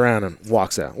turns around and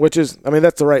walks out, which is,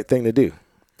 that's the right thing to do,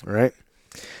 all right?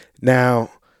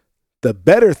 Now, the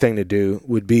better thing to do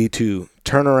would be to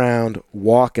turn around,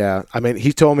 walk out. I mean,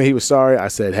 he told me he was sorry. I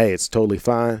said, hey, it's totally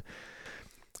fine.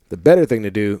 The better thing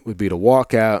to do would be to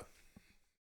walk out,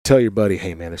 tell your buddy,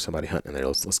 hey, man, there's somebody hunting in there.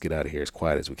 Let's get out of here as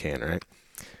quiet as we can, right?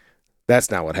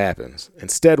 That's not what happens.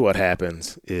 Instead, what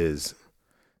happens is,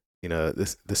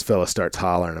 this fella starts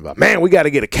hollering about, man, we got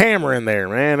to get a camera in there,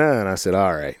 man. And I said,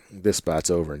 all right, this spot's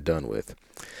over and done with.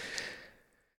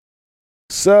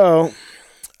 So,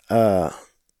 I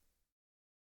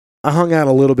hung out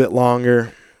a little bit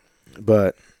longer,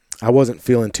 but I wasn't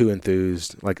feeling too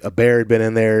enthused. Like, a bear had been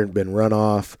in there, been run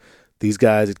off. These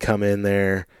guys had come in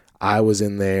there. I was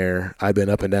in there. I'd been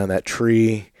up and down that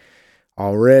tree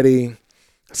already.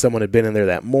 Someone had been in there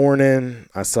that morning.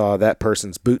 I saw that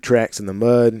person's boot tracks in the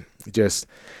mud. Just,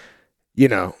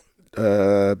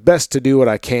 best to do what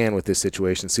I can with this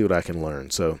situation, see what I can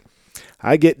learn. So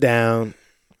I get down.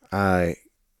 I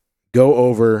go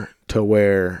over to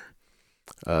where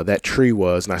that tree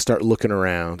was, and I start looking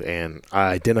around, and I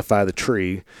identify the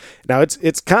tree. Now,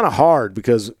 it's kind of hard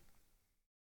because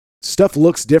stuff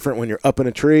looks different when you're up in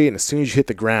a tree, and as soon as you hit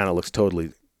the ground, it looks totally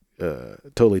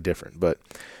different. But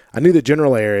I knew the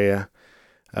general area.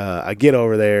 I get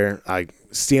over there. I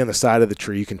see on the side of the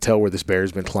tree, you can tell where this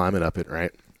bear's been climbing up it,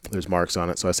 right? There's marks on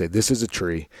it. So I say, this is a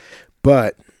tree.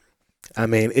 But, I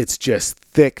mean, it's just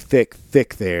thick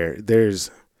there.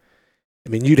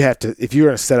 You'd have to, if you were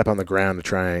going to set up on the ground to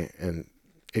try and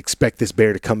expect this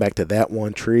bear to come back to that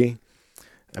one tree,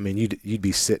 I mean, you'd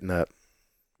be sitting up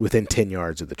within 10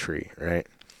 yards of the tree, right?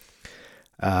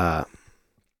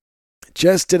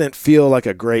 Just didn't feel like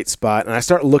a great spot. And I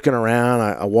started looking around.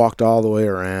 I walked all the way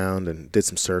around and did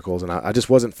some circles, and I just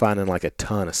wasn't finding like a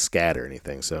ton of scat or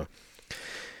anything. So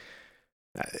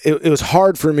it was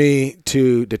hard for me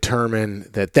to determine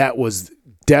that was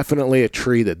definitely a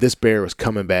tree that this bear was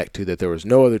coming back to, that there was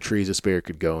no other trees this bear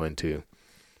could go into.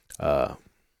 But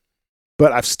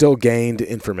I've still gained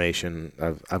information.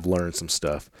 I've learned some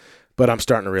stuff. But I'm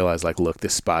starting to realize, like, look,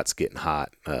 this spot's getting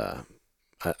hot.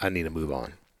 I need to move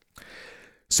on.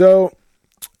 So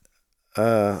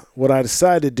what I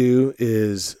decided to do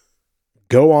is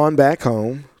go on back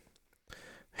home,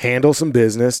 handle some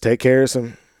business, take care of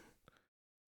some.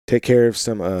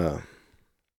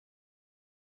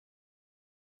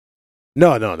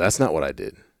 No, that's not what I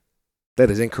did.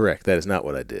 That is incorrect. That is not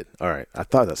what I did. All right, I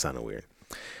thought that sounded weird.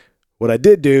 What I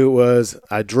did do was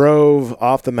I drove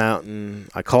off the mountain.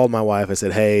 I called my wife. I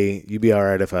said, hey, you be all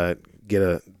right if I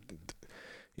get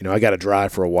I got to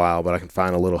drive for a while, but I can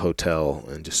find a little hotel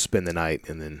and just spend the night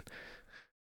and then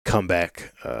come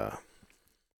back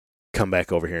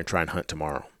over here and try and hunt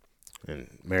tomorrow.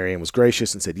 And Marianne was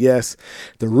gracious and said yes.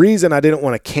 The reason I didn't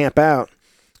want to camp out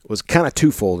was kind of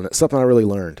twofold, and it's something I really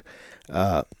learned.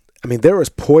 There was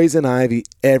poison ivy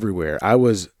everywhere.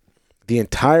 The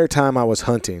entire time I was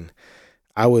hunting,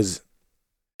 I was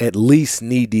at least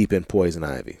knee deep in poison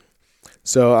ivy.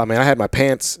 So, I had my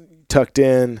pants tucked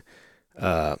in.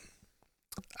 I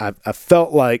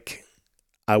felt like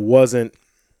I wasn't,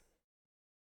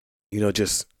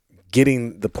 just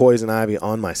getting the poison ivy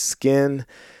on my skin,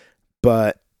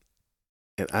 but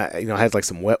I had like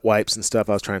some wet wipes and stuff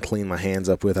I was trying to clean my hands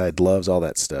up with. I had gloves, all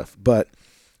that stuff. But,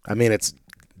 it's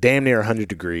damn near 100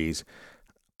 degrees.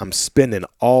 I'm spending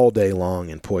all day long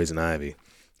in poison ivy.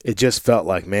 It just felt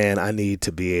like, man, I need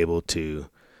to be able to,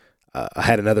 I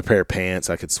had another pair of pants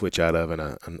I could switch out of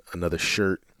and another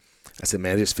shirt. I said,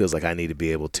 man, it just feels like I need to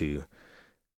be able to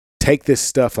take this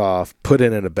stuff off, put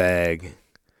it in a bag,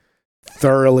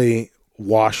 thoroughly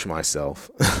wash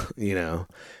myself,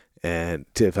 and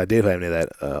if I did have any of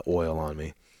that oil on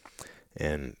me,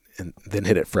 and then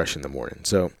hit it fresh in the morning.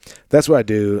 So that's what I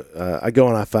do. I go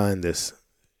and I find this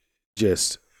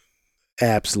just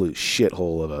absolute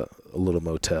shithole of a little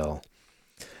motel.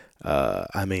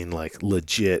 Like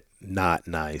legit not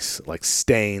nice, like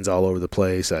stains all over the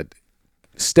place.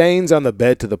 Stains on the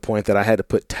bed to the point that I had to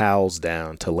put towels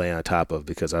down to lay on top of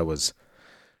because I was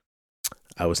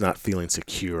not feeling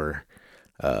secure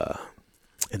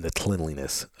in the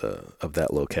cleanliness of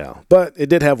that locale. But it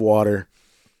did have water,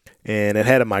 and it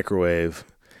had a microwave,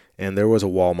 and there was a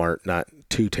Walmart not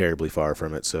too terribly far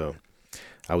from it, so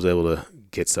I was able to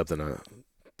get something to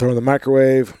throw in the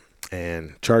microwave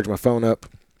and charge my phone up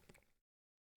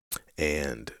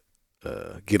and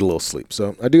get a little sleep.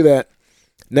 So I do that.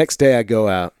 Next day I go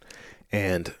out,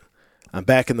 and I'm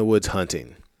back in the woods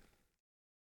hunting.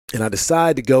 And I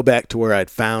decide to go back to where I'd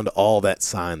found all that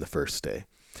sign the first day.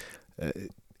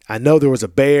 I know there was a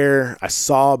bear. I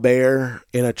saw a bear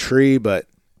in a tree, but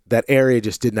that area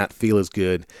just did not feel as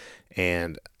good.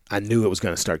 And I knew it was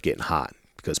going to start getting hot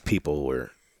because people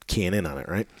were keying in on it,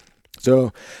 right?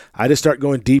 So I just start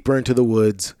going deeper into the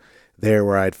woods. there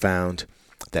where I'd found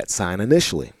that sign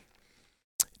initially.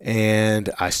 And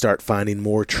I start finding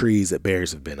more trees that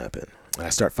bears have been up in. And I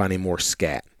start finding more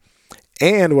scat.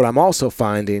 And what I'm also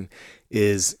finding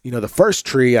is, the first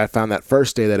tree I found that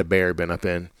first day that a bear had been up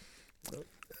in,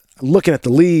 looking at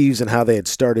the leaves and how they had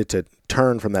started to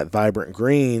turn from that vibrant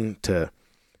green to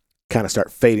kind of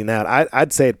start fading out.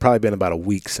 I'd say it'd probably been about a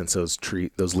week since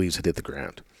those leaves had hit the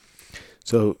ground.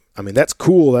 So, that's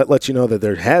cool. That lets you know that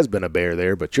there has been a bear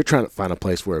there, but you're trying to find a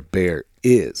place where a bear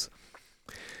is.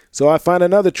 So I find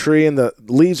another tree and the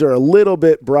leaves are a little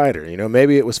bit brighter.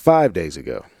 Maybe it was 5 days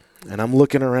ago. And I'm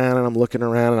looking around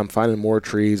and I'm finding more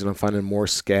trees and I'm finding more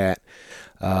scat.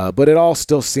 But it all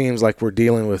still seems like we're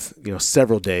dealing with,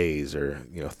 several days or,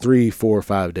 3, 4,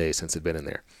 5 days since it'd been in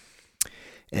there.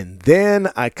 And then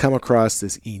I come across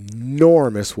this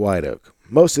enormous white oak.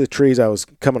 Most of the trees I was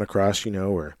coming across,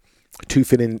 were 2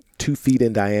 feet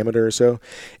in diameter or so.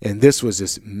 And this was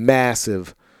this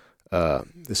massive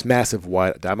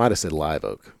white, I might have said live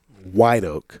oak, white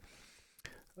oak,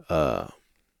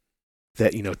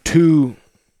 that, 2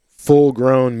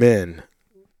 full-grown men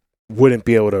wouldn't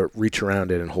be able to reach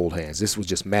around it and hold hands. This was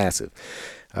just massive.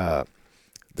 The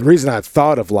reason I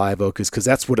thought of live oak is because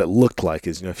that's what it looked like.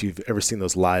 Is if you've ever seen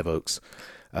those live oaks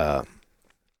from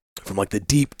like the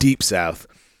deep, deep south,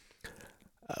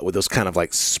 with those kind of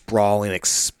like sprawling,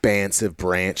 expansive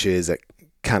branches that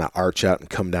kind of arch out and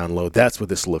come down low. That's what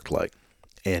this looked like.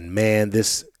 And man,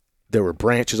 there were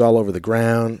branches all over the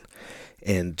ground.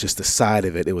 And just the side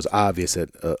of it, it was obvious that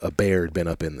a bear had been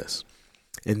up in this.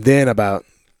 And then about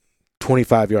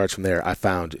 25 yards from there, I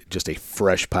found just a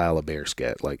fresh pile of bear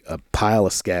scat, like a pile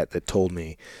of scat that told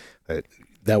me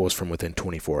that was from within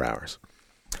 24 hours.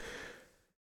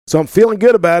 So I'm feeling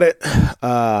good about it.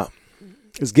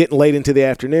 It's getting late into the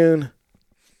afternoon.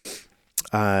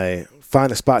 I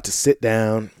find a spot to sit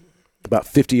down about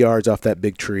 50 yards off that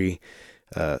big tree,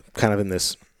 kind of in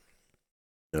this...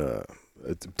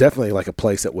 it's definitely like a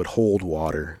place that would hold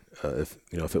water if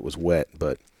it was wet,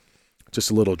 but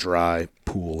just a little dry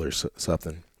pool or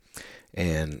something.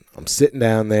 And I'm sitting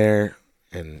down there,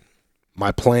 and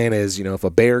my plan is, if a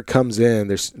bear comes in,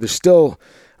 there's still,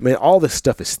 all this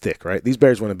stuff is thick, right? These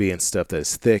bears want to be in stuff that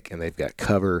is thick, and they've got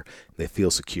cover, they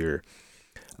feel secure.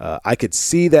 I could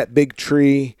see that big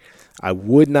tree. I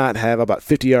would not have, about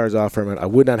 50 yards off from it, I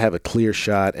would not have a clear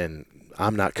shot, and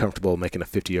I'm not comfortable making a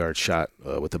 50-yard shot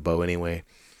with a bow anyway.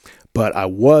 But I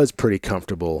was pretty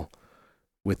comfortable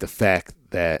with the fact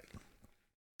that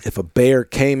if a bear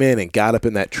came in and got up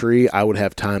in that tree, I would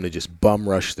have time to just bum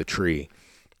rush the tree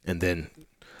and then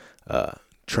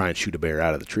try and shoot a bear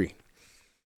out of the tree.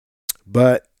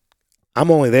 But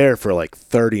I'm only there for like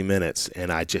 30 minutes,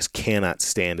 and I just cannot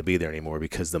stand to be there anymore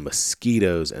because the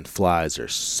mosquitoes and flies are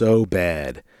so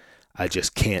bad. I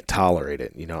just can't tolerate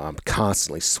it. I'm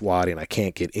constantly swatting. I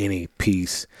can't get any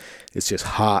peace. It's just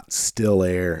hot, still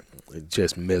air. It's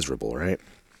just miserable, right?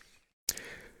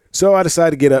 So I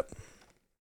decided to get up.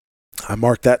 I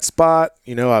marked that spot.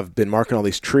 I've been marking all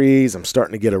these trees. I'm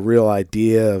starting to get a real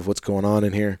idea of what's going on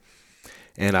in here.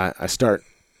 And I start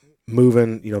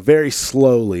moving, very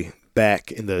slowly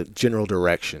back in the general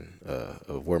direction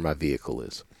of where my vehicle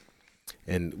is.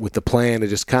 And with the plan to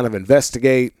just kind of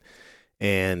investigate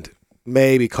and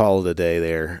maybe call it a day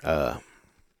there.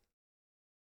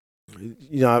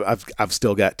 I've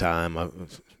still got time.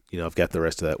 I've got the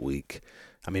rest of that week.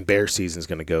 Bear season is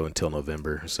going to go until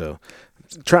November, so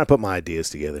I'm trying to put my ideas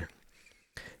together.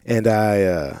 And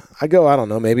I go, I don't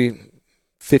know, maybe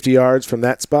 50 yards from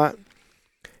that spot,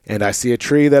 and I see a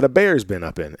tree that a bear's been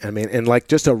up in. And like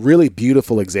just a really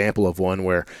beautiful example of one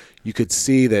where you could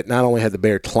see that not only had the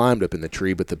bear climbed up in the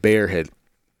tree, but the bear had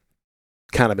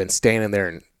kind of been standing there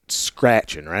and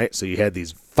scratching, right? So you had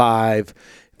these 5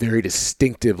 very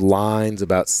distinctive lines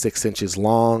about 6 inches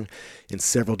long in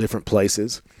several different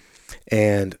places.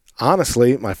 And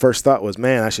honestly, my first thought was,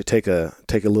 man, I should take a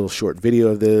little short video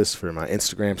of this for my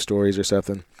Instagram stories or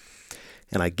something.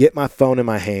 And I get my phone in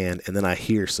my hand, and then I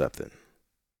hear something.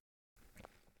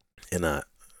 And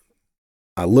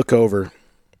I look over.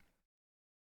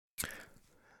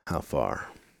 How far?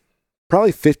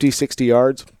 Probably 50, 60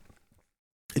 yards.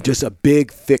 Just a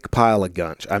big, thick pile of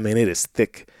gunch. It is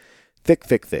thick, thick,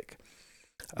 thick, thick.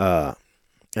 And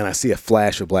I see a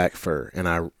flash of black fur,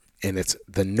 and it's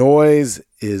the noise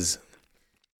is.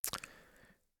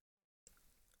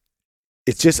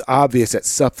 It's just obvious that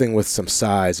something with some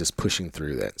size is pushing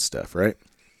through that stuff, right?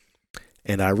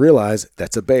 And I realize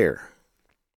that's a bear,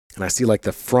 and I see like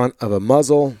the front of a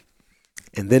muzzle,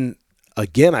 and then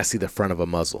again I see the front of a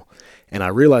muzzle, and I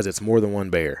realize it's more than one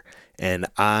bear, and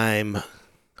I'm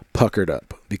puckered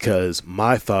up because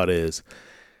my thought is,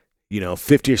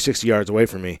 50 or 60 yards away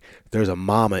from me, there's a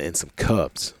mama and some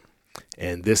cubs.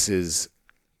 And that's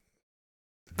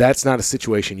not a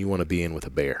situation you want to be in with a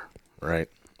bear, right?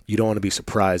 You don't want to be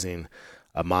surprising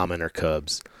a mama and her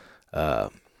cubs.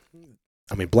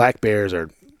 Black bears are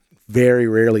very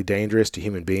rarely dangerous to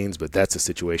human beings, but that's a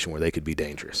situation where they could be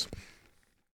dangerous.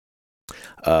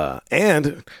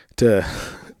 And to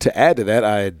add to that,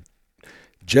 I had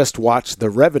just watched The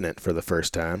Revenant for the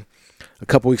first time a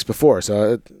couple weeks before,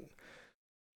 so it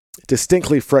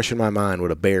distinctly fresh in my mind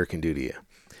what a bear can do to you.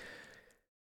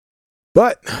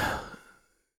 But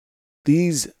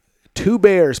these two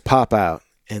bears pop out,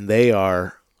 and they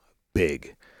are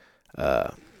big.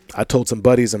 I told some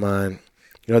buddies of mine,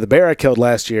 the bear I killed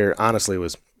last year, honestly,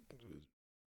 was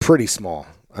pretty small.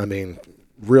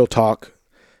 Real talk,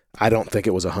 I don't think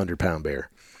it was a 100-pound bear.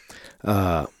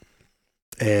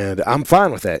 And I'm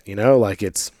fine with that,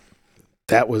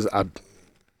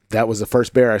 that was the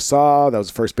first bear I saw. That was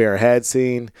the first bear I had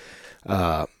seen.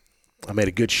 I made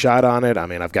a good shot on it.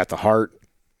 I've got the heart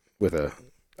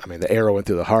the arrow went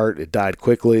through the heart. It died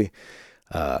quickly.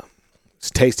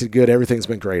 It's tasted good. Everything's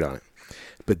been great on it.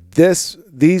 But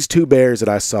these two bears that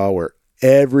I saw were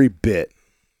every bit,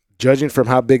 judging from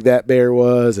how big that bear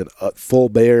was and full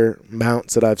bear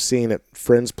mounts that I've seen at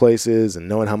friends' places and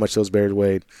knowing how much those bears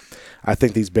weighed, I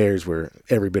think these bears were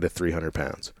every bit of 300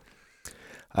 pounds.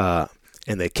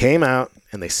 And they came out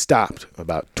and they stopped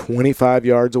about 25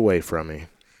 yards away from me,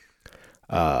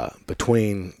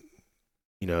 between,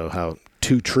 how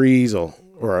two trees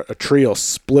or a tree will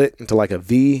split into like a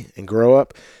V and grow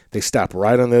up. They stop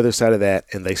right on the other side of that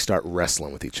and they start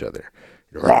wrestling with each other.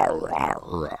 Rawr, rawr,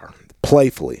 rawr.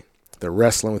 Playfully. They're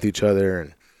wrestling with each other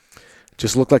and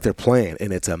just look like they're playing,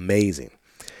 and it's amazing.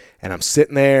 And I'm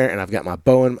sitting there and I've got my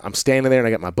bow I'm standing there and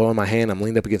I got my bow in my hand. I'm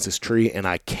leaned up against this tree and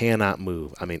I cannot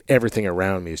move. Everything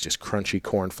around me is just crunchy,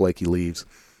 corn-flaky leaves.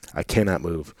 I cannot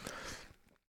move.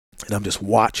 And I'm just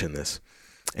watching this.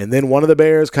 And then one of the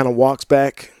bears kind of walks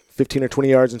back 15 or 20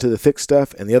 yards into the thick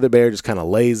stuff, and the other bear just kind of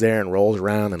lays there and rolls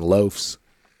around and loafs.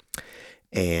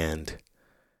 And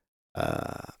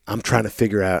I'm trying to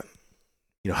figure out,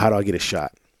 how do I get a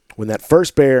shot? When that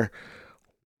first bear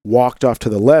walked off to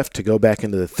the left to go back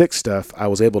into the thick stuff, I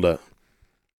was able to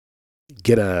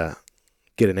get an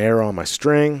arrow on my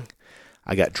string.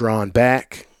 I got drawn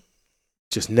back,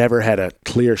 just never had a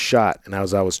clear shot. And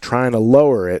as I was trying to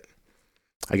lower it,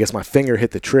 I guess my finger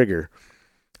hit the trigger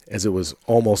as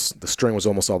the string was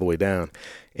almost all the way down,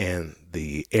 and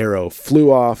the arrow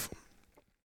flew off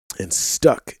and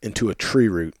stuck into a tree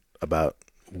root about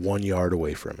 1 yard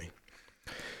away from me.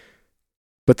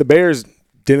 But the bears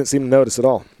didn't seem to notice at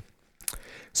all.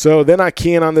 So then I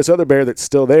key in on this other bear that's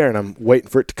still there, and I'm waiting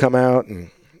for it to come out and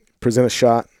present a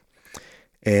shot.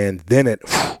 And then it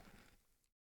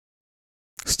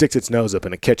sticks its nose up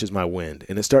and it catches my wind,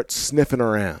 and it starts sniffing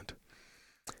around.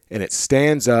 And it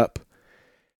stands up,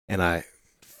 and I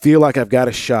feel like I've got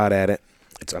a shot at it.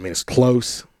 It's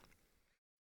close.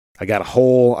 I got a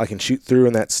hole I can shoot through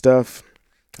in that stuff.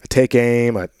 I take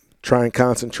aim. I try and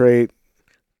concentrate,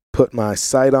 put my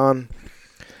sight on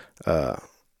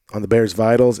the bear's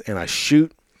vitals, and I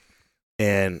shoot.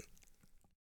 And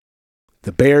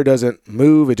the bear doesn't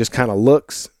move. It just kind of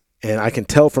looks. And I can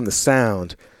tell from the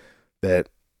sound that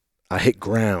I hit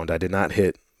ground. I did not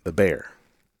hit the bear.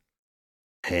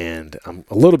 And I'm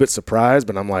a little bit surprised,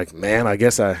 but I'm like, man, I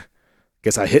guess I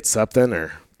hit something,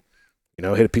 or,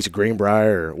 hit a piece of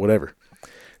greenbrier or whatever.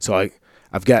 So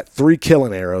I've got 3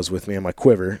 killing arrows with me in my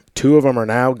quiver. 2 of them are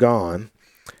now gone,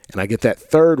 and I get that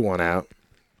third one out,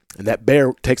 and that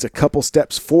bear takes a couple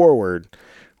steps forward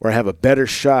where I have a better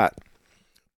shot.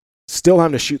 Still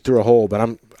having to shoot through a hole,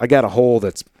 but I got a hole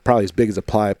that's probably as big as a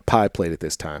pie plate at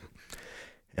this time.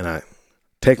 And I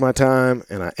take my time,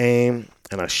 and I aim,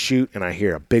 and I shoot, and I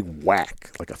hear a big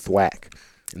whack, like a thwack.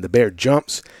 And the bear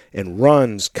jumps and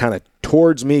runs kind of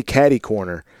towards me, catty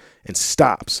corner, and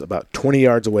stops about 20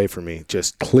 yards away from me,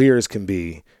 just clear as can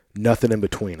be, nothing in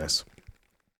between us.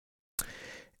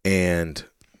 And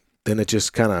then it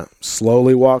just kind of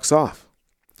slowly walks off.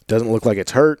 Doesn't look like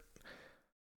it's hurt.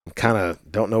 I kind of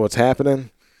don't know what's happening.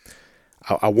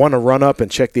 I want to run up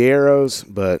and check the arrows,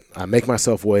 but I make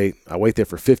myself wait. I wait there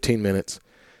for 15 minutes.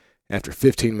 After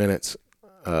 15 minutes,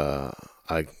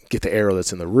 I get the arrow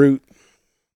that's in the root,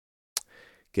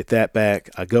 get that back.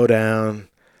 I go down.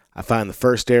 I find the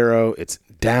first arrow. It's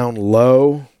down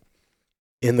low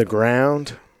in the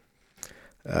ground.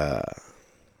 I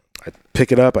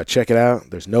pick it up. I check it out.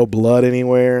 There's no blood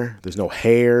anywhere. There's no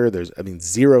hair. There's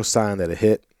zero sign that it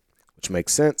hit, which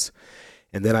makes sense.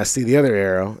 And then I see the other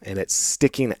arrow, and it's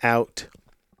sticking out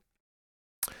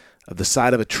of the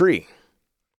side of a tree.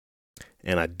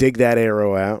 And I dig that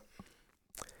arrow out,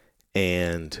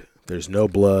 and there's no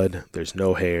blood, there's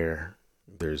no hair,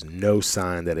 there's no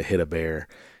sign that it hit a bear.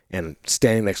 And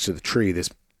standing next to the tree, this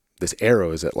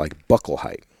arrow is at like buckle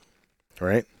height,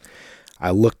 right?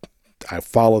 I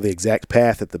follow the exact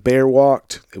path that the bear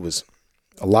walked. It was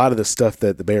a lot of the stuff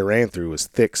that the bear ran through was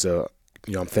thick. So,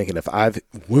 I'm thinking if I've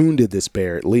wounded this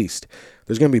bear, at least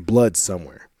there's going to be blood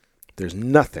somewhere. There's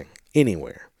nothing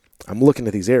anywhere. I'm looking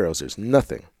at these arrows. There's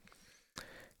nothing.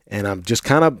 And I'm just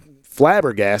kind of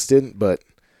flabbergasted, but,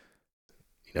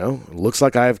 it looks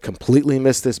like I've completely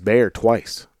missed this bear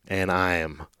twice. And I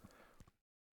am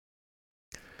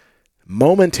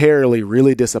momentarily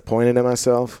really disappointed in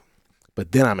myself.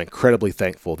 But then I'm incredibly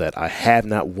thankful that I have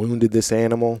not wounded this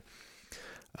animal.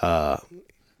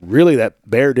 Really, that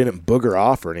bear didn't booger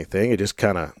off or anything. It just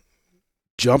kind of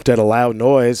jumped at a loud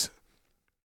noise,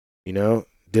 did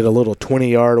a little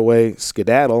 20-yard away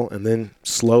skedaddle, and then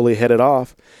slowly headed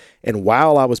off. And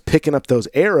while I was picking up those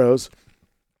arrows,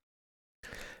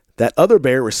 that other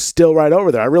bear was still right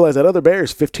over there. I realized that other bear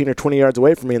is 15 or 20 yards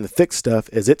away from me in the thick stuff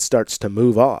as it starts to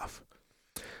move off.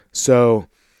 So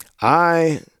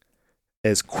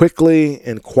as quickly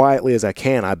and quietly as I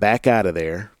can, I back out of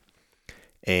there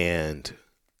and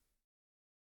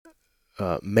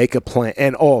make a plan.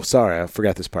 And, sorry, I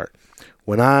forgot this part.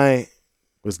 When I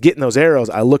was getting those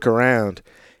arrows, I look around,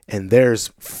 and there's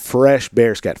fresh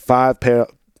bear scat, five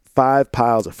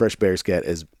piles of fresh bear scat,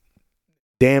 as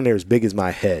damn near as big as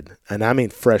my head. And I mean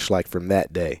fresh, like from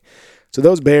that day. So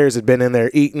those bears had been in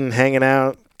there eating, hanging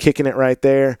out, kicking it right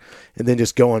there, and then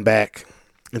just going back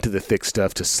into the thick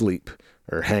stuff to sleep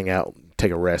or hang out,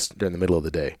 take a rest during the middle of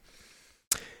the day.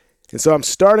 And so I'm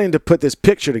starting to put this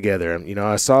picture together.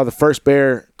 I saw the first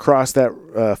bear cross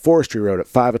that forestry road at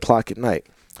 5 o'clock at night.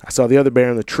 I saw the other bear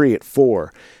in the tree at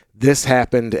 4. This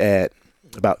happened at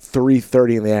about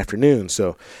 3:30 in the afternoon.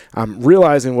 So I'm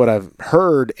realizing what I've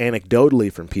heard anecdotally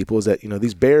from people is that,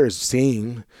 these bears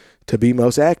seem to be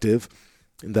most active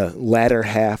in the latter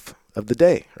half of the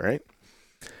day, right?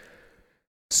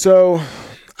 So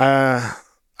I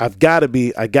got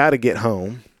to get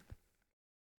home,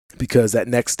 because that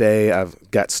next day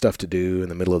I've got stuff to do in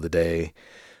the middle of the day.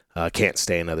 I can't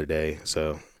stay another day.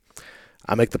 So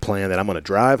I make the plan that I'm going to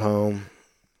drive home,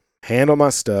 handle my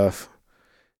stuff,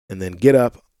 and then get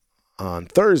up on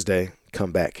Thursday,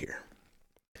 come back here.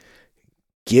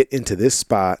 Get into this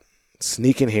spot,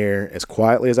 sneak in here as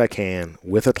quietly as I can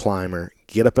with a climber,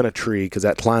 get up in a tree, because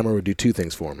that climber would do two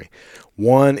things for me.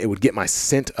 One, it would get my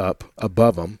scent up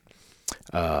above them.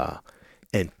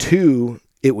 And two,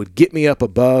 it would get me up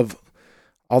above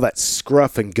all that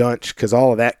scruff and gunch, because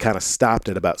all of that kind of stopped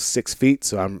at about 6 feet.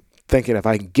 So I'm thinking if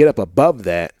I can get up above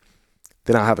that,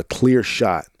 then I'll have a clear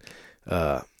shot.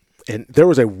 And there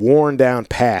was a worn down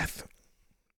path,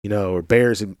 where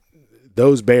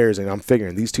those bears, and I'm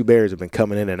figuring these two bears have been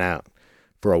coming in and out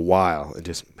for a while and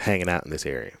just hanging out in this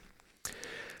area.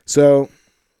 So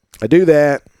I do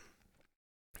that,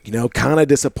 kind of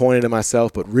disappointed in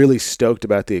myself, but really stoked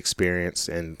about the experience.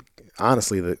 And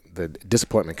honestly, the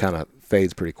disappointment kind of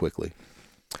fades pretty quickly.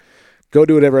 Go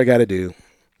do whatever I got to do.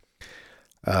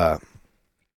 I'm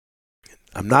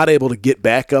not able to get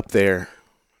back up there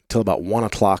till about 1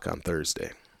 o'clock on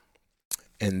Thursday.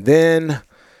 And then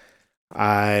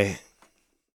I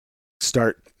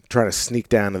start trying to sneak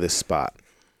down to this spot.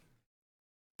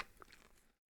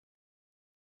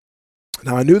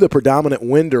 Now, I knew the predominant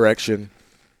wind direction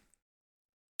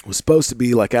was supposed to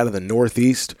be like out of the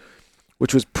northeast,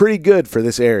 which was pretty good for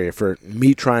this area, for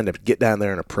me trying to get down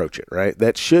there and approach it, right?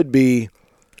 That should be,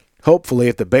 hopefully,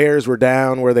 if the bears were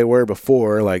down where they were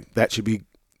before, like that should be,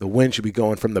 the wind should be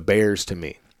going from the bears to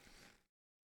me.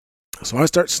 So I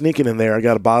start sneaking in there. I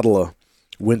got a bottle of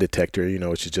wind detector,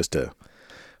 which is just a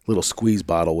little squeeze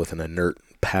bottle with an inert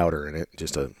powder in it.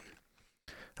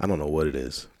 I don't know what it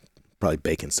is. Probably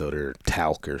baking soda or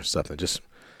talc or something. Just a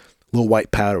little white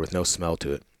powder with no smell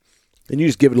to it. And you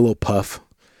just give it a little puff,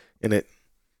 and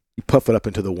you puff it up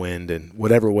into the wind, and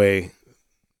whatever way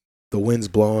the wind's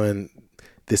blowing,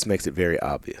 this makes it very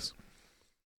obvious.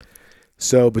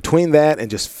 So between that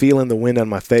and just feeling the wind on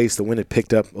my face, the wind had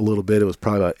picked up a little bit. It was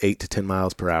probably about 8 to 10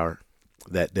 miles per hour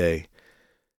that day.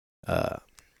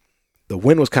 The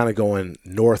wind was kind of going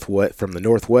northwest, from the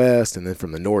northwest and then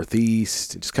from the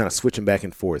northeast, and just kind of switching back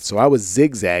and forth. So I was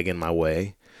zigzagging my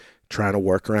way, trying to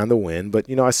work around the wind. But,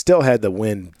 I still had the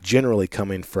wind generally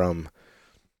coming from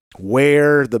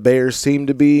where the bears seemed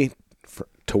to be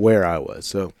to where I was.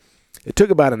 So it took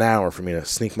about an hour for me to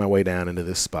sneak my way down into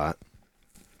this spot.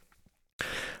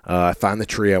 I find the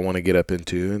tree I want to get up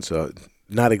into, and so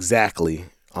not exactly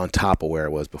on top of where I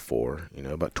was before,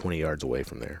 about 20 yards away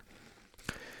from there.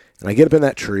 And I get up in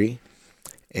that tree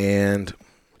and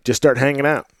just start hanging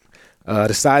out.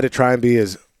 Decide to try and be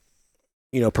as,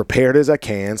 prepared as I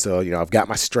can. So, I've got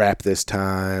my strap this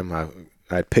time.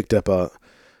 I picked up a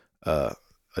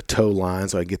tow line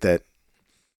so I get that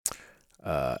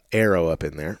arrow up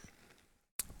in there.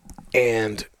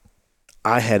 And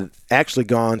I had actually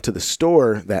gone to the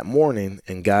store that morning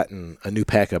and gotten a new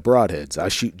pack of broadheads. I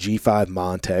shoot G5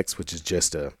 Montex, which is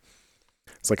just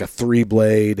it's like a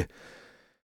 3-blade,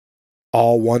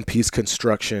 all one-piece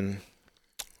construction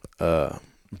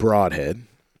broadhead.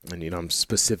 And, I'm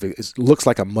specific. It looks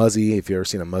like a Muzzy, if you've ever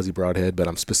seen a Muzzy broadhead, but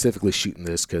I'm specifically shooting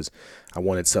this because I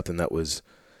wanted something that was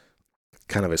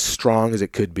kind of as strong as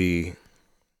it could be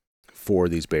for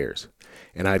these bears.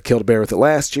 And I had killed a bear with it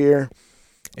last year,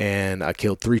 and I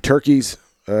killed 3 turkeys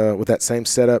with that same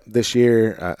setup this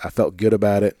year. I felt good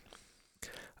about it.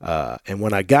 And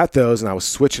when I got those and I was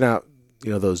switching out,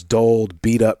 those dulled,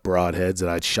 beat-up broadheads that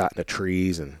I'd shot in the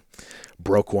trees and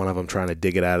broke one of them trying to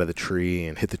dig it out of the tree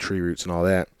and hit the tree roots and all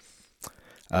that,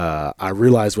 I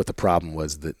realized what the problem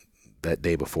was that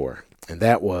day before. And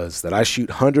that was that I shoot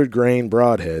 100-grain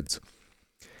broadheads,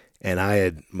 and I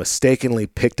had mistakenly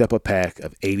picked up a pack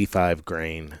of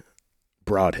 85-grain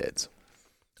broadheads.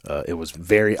 It was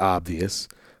very obvious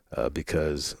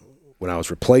because when I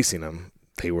was replacing them,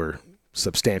 they were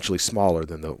substantially smaller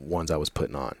than the ones I was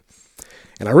putting on.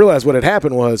 And I realized what had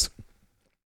happened was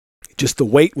just the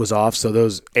weight was off, so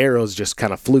those arrows just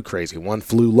kind of flew crazy. One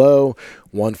flew low,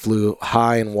 one flew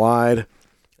high and wide,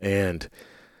 and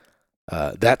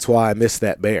that's why I missed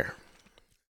that bear.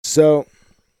 So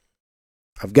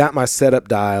I've got my setup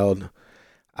dialed.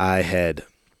 I had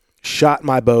shot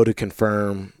my bow to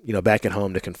confirm, back at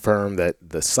home to confirm that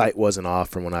the sight wasn't off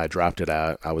from when I dropped it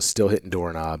out. I was still hitting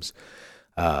doorknobs.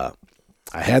 I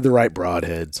had the right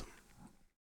broadheads.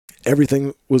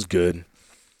 Everything was good.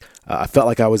 I felt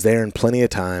like I was there in plenty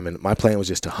of time, and my plan was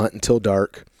just to hunt until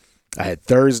dark. I had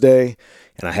Thursday,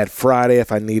 and I had Friday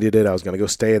if I needed it. I was going to go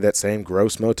stay at that same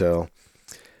gross motel.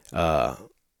 But,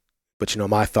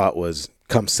 my thought was,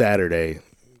 come Saturday,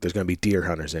 there's going to be deer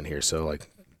hunters in here, so,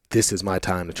 this is my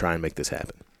time to try and make this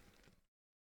happen.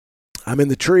 I'm in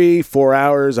the tree 4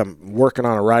 hours. I'm working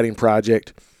on a writing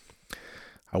project.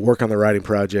 I work on the writing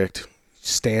project,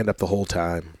 stand up the whole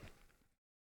time.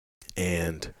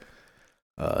 And,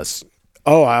 I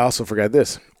also forgot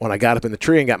this. When I got up in the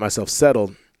tree and got myself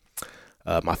settled,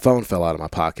 my phone fell out of my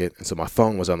pocket, and so my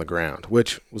phone was on the ground,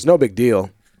 which was no big deal.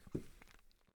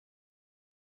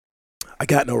 I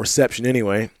got no reception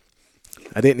anyway.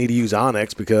 I didn't need to use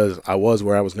Onyx because I was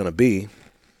where I was going to be.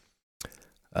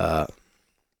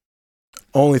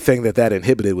 Only thing that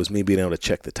inhibited was me being able to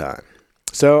check the time.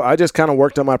 So I just kind of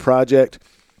worked on my project.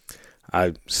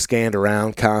 I scanned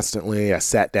around constantly. I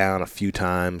sat down a few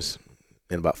times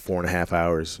in about 4.5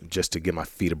 hours just to give my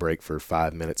feet a break for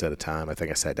 5 minutes at a time. I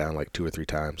think I sat down 2 or 3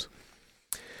 times.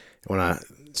 When I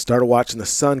started watching the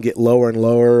sun get lower and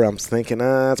lower, I'm thinking,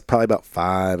 it's probably about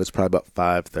 5. It's probably about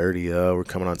 5:30. We're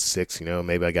coming on 6.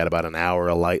 Maybe I got about an hour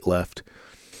of light left.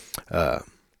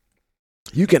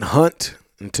 You can hunt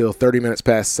until 30 minutes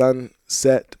past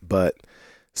sunset, but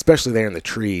especially there in the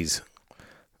trees,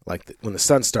 when the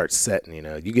sun starts setting,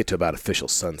 you get to about official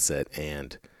sunset,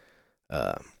 and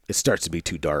it starts to be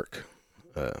too dark.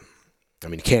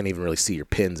 You can't even really see your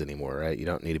pins anymore, right? You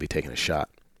don't need to be taking a shot.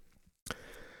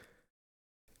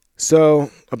 So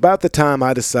about the time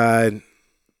I decide,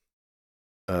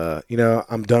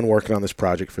 I'm done working on this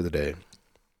project for the day,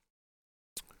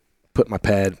 put my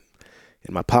pad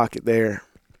in my pocket there,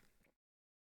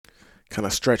 kind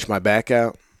of stretch my back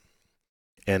out,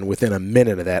 and within a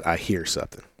minute of that, I hear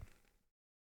something.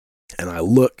 And I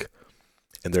look,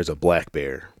 and there's a black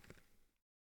bear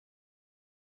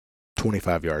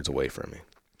 25 yards away from me.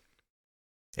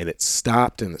 And it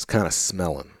stopped, and it's kind of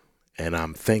smelling. And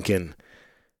I'm thinking,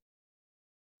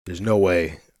 there's no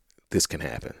way this can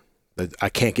happen. I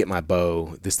can't get my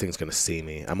bow. This thing's going to see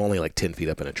me. I'm only 10 feet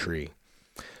up in a tree.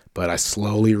 But I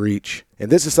slowly reach.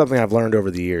 And this is something I've learned over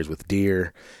the years with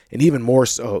deer. And even more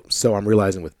so I'm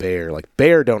realizing with bear.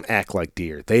 Bear don't act like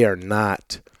deer. They are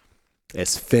not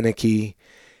as finicky.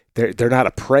 They're not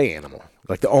a prey animal.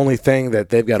 The only thing that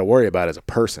they've got to worry about is a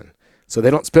person. So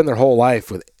they don't spend their whole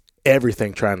life with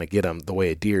everything trying to get them the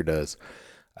way a deer does.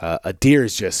 A deer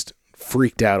is just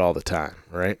freaked out all the time,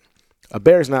 right? A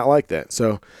bear's not like that.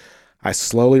 So I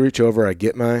slowly reach over. I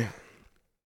get my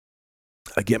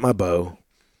bow.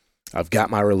 I've got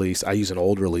my release. I use an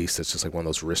old release. It's just one of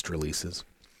those wrist releases.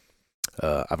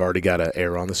 I've already got an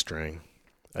arrow on the string.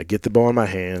 I get the bow in my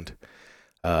hand,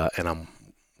 and I'm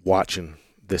watching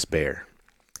this bear.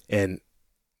 And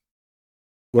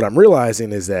what I'm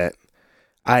realizing is that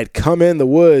I had come in the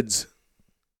woods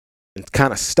and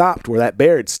kind of stopped where that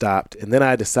bear had stopped, and then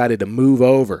I decided to move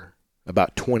over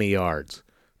about 20 yards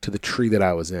to the tree that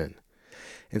I was in.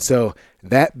 And so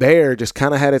that bear just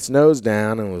kind of had its nose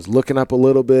down and was looking up a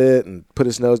little bit and put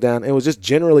its nose down and was just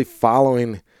generally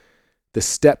following the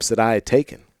steps that I had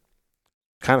taken,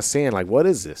 kind of saying like, what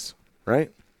is this,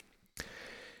 right?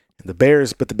 And the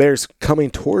bear's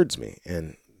coming towards me,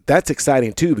 and that's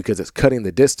exciting too because it's cutting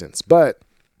the distance, but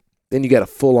then you got a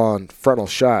full-on frontal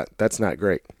shot. That's not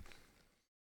great.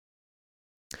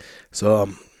 So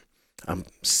I'm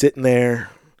sitting there,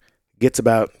 gets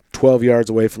about 12 yards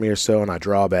away from me or so, and I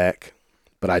draw back,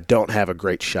 but I don't have a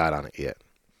great shot on it yet.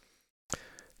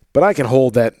 But I can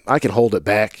hold it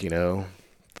back,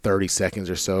 30 seconds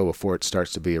or so before it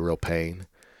starts to be a real pain.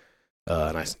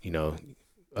 And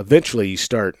eventually you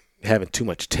start having too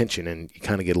much tension and you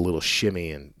kind of get a little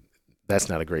shimmy, and that's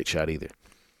not a great shot either.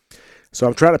 So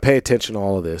I'm trying to pay attention to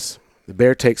all of this. The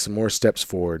bear takes some more steps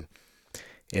forward,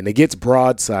 and it gets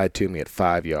broadside to me at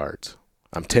 5 yards.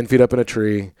 I'm 10 feet up in a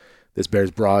tree. This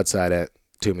bear's broadside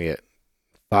to me at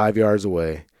 5 yards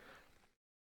away.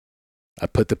 I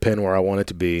put the pin where I want it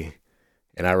to be,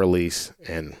 and I release,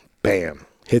 and bam,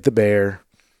 hit the bear.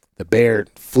 The bear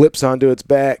flips onto its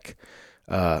back.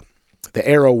 The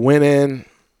arrow went in.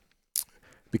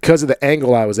 Because of the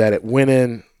angle I was at, it went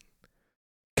in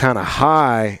kind of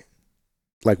high,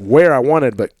 like where I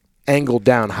wanted, but angled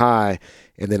down high,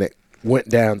 and then it went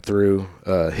down through,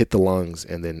 hit the lungs,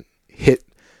 and then hit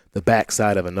the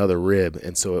backside of another rib.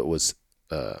 And so it was,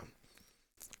 there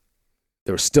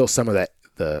was still some of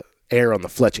the air on the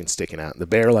fletching sticking out. The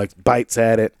bear bites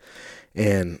at it,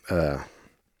 and,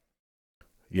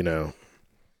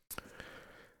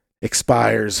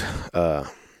 expires,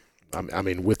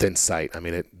 within sight.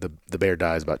 The bear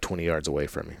dies about 20 yards away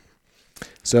from me.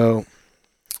 So,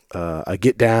 I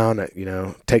get down,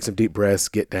 take some deep breaths,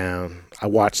 get down. I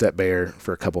watch that bear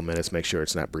for a couple minutes, make sure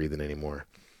it's not breathing anymore.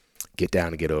 Get down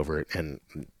and get over it. And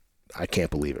I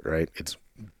can't believe it, right? It's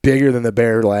bigger than the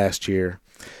bear last year.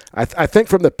 I think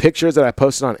from the pictures that I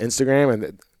posted on Instagram,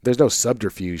 and there's no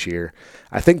subterfuge here,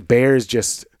 I think bears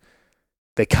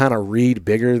they kind of read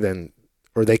bigger than,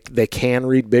 or they can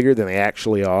read bigger than they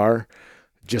actually are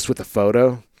just with the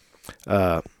photo.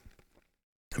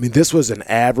 This was an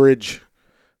average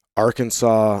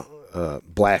Arkansas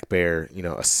black bear,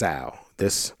 a sow.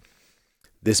 This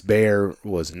bear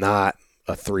was not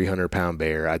a 300-pound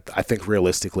bear. I think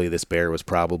realistically this bear was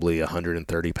probably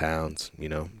 130 pounds,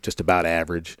 just about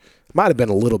average. Might have been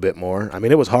a little bit more.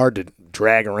 It was hard to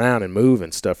drag around and move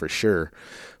and stuff for sure.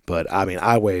 But,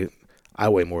 I weigh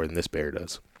more than this bear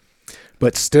does.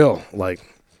 But still,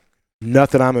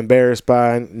 nothing I'm embarrassed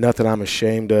by, nothing I'm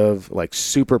ashamed of,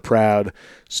 super proud.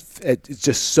 It's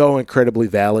just so incredibly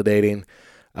validating.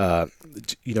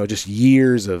 Just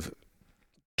years of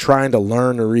trying to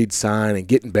learn to read sign and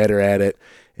getting better at it,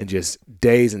 and just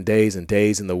days and days and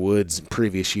days in the woods in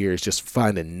previous years just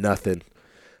finding nothing.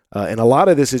 And a lot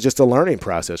of this is just a learning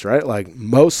process, right?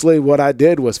 Mostly what I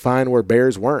did was find where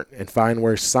bears weren't and find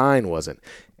where sign wasn't,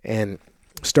 and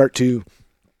start to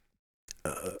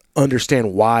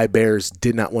understand why bears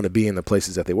did not want to be in the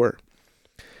places that they were,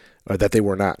 or that they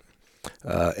were not.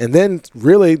 And then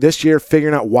really this year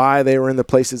figuring out why they were in the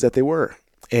places that they were.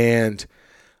 And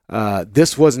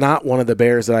this was not one of the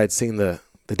bears that I had seen the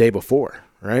day before,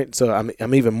 right? So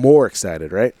I'm even more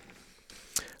excited, right?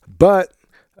 But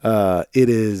it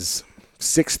is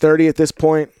 6:30 at this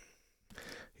point.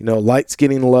 Light's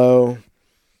getting low.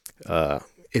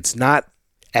 It's not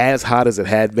as hot as it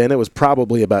had been. It was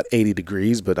probably about 80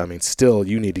 degrees, but still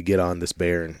you need to get on this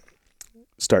bear and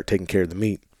start taking care of the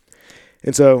meat.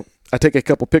 And so I take a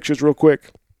couple pictures real quick,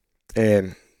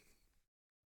 and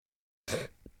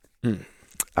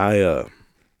I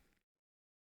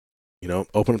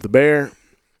open up the bear,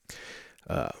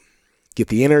 get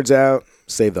the innards out,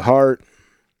 save the heart.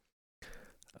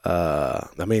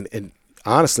 And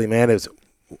honestly, man,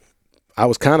 I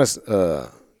was kind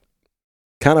of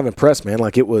impressed, man.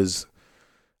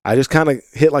 I just kind of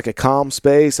hit a calm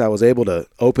space. I was able to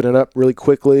open it up really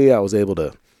quickly. I was able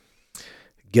to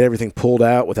get everything pulled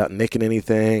out without nicking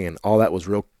anything, and all that was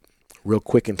real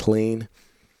quick and clean.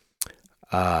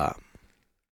 And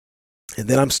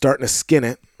then I'm starting to skin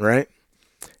it, right?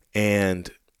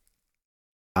 And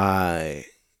I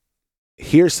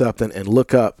hear something and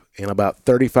look up, and about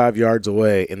 35 yards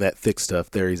away in that thick stuff,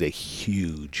 there is a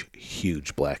huge,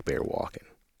 huge black bear walking.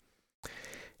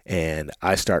 And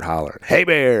I start hollering, "Hey,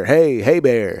 bear, hey,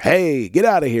 bear, hey, get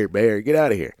out of here, bear, get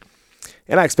out of here."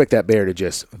 And I expect that bear to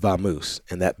just vamoose,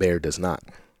 and that bear does not.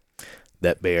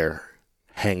 That bear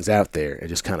hangs out there and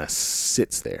just kind of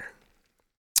sits there.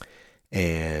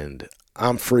 And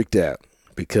I'm freaked out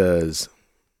because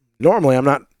normally I'm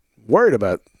not worried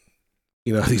about,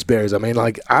 these bears. I mean,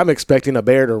 like, I'm expecting a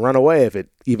bear to run away if it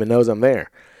even knows I'm there.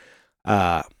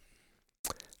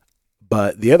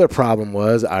 But the other problem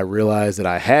was I realized that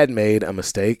I had made a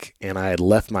mistake and I had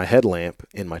left my headlamp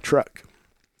in my truck.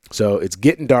 So it's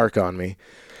getting dark on me.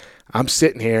 I'm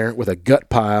sitting here with a gut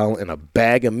pile and a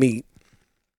bag of meat,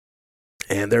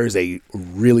 and there's a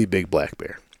really big black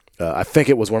bear. I think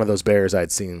it was one of those bears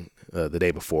I'd seen the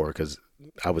day before, because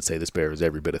I would say this bear was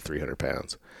every bit of 300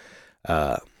 pounds.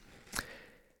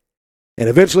 And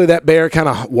eventually that bear kind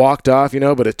of walked off,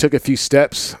 but it took a few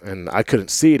steps and I couldn't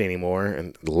see it anymore.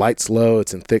 And the light's low,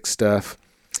 it's in thick stuff.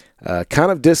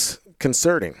 Kind of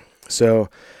disconcerting. So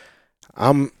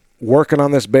I'm working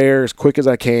on this bear as quick as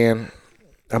I can.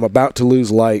 I'm about to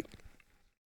lose light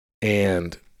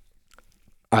and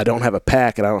I don't have a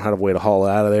pack and I don't have a way to haul it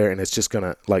out of there. And it's just going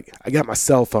to, I got my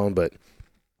cell phone, but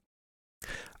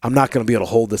I'm not going to be able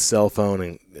to hold this cell phone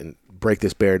and break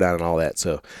this bear down and all that.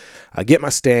 So I get my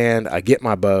stand, I get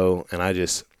my bow, and I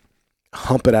just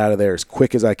hump it out of there as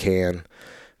quick as I can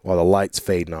while the light's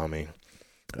fading on me.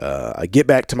 I get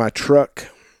back to my truck.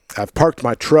 I've parked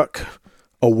my truck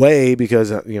away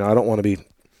because, I don't want to be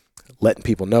letting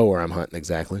people know where I'm hunting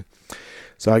exactly.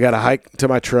 So I got to hike to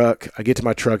my truck. I get to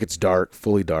my truck. It's dark,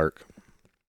 fully dark.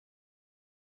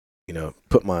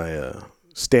 Put my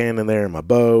stand in there and my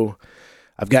bow.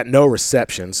 I've got no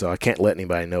reception, so I can't let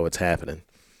anybody know what's happening.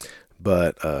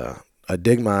 But I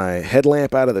dig my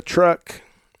headlamp out of the truck.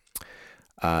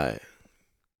 I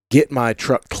get my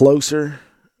truck closer,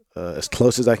 as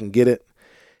close as I can get it.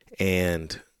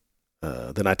 And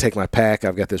then I take my pack.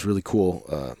 I've got this really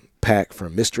cool pack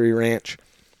from Mystery Ranch.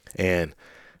 And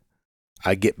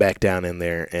I get back down in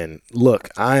there. And look,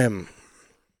 I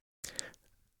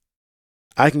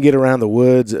can get around the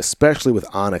woods, especially with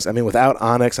Onyx. I mean, without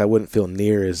Onyx, I wouldn't feel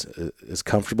near as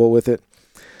comfortable with it.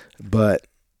 But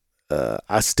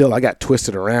I got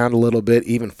twisted around a little bit,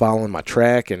 even following my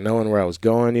track and knowing where I was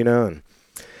going,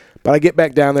 But I get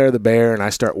back down there to the bear and I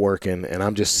start working, and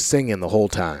I'm just singing the whole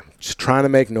time, just trying to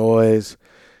make noise,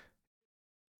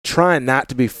 trying not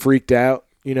to be freaked out,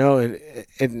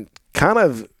 and kind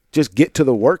of just get to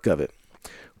the work of it.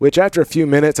 Which after a few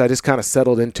minutes, I just kind of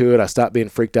settled into it. I stopped being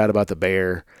freaked out about the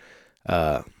bear,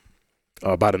 or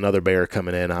about another bear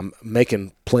coming in. I'm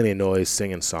making plenty of noise,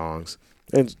 singing songs,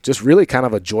 and just really kind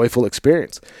of a joyful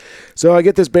experience. So I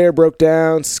get this bear broke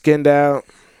down, skinned out.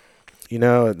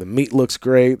 The meat looks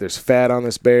great. There's fat on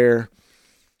this bear.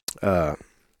 I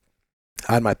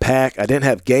had my pack. I didn't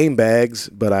have game bags,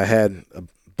 but I had a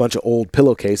bunch of old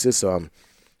pillowcases, so I'm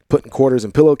putting quarters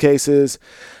in pillowcases.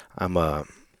 I'm,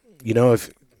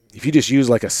 if you just use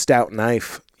like a stout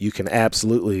knife, you can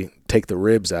absolutely take the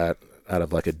ribs out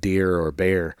of like a deer or a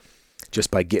bear just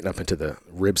by getting up into the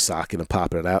rib socket and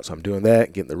popping it out. So I'm doing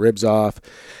that, getting the ribs off.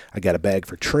 I got a bag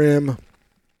for trim,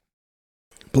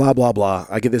 blah, blah, blah.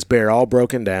 I get this bear all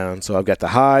broken down. So I've got the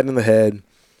hide and the head.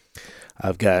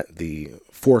 I've got the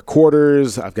 4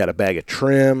 quarters. I've got a bag of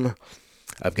trim.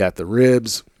 I've got the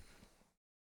ribs.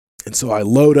 And so I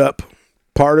load up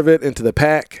part of it into the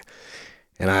pack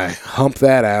and I hump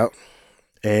that out,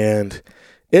 and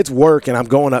it's work, and I'm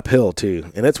going uphill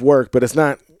too. And it's work, but it's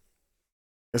not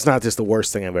just the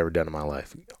worst thing I've ever done in my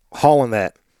life. Hauling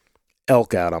that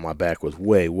elk out on my back was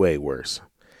way, way worse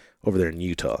over there in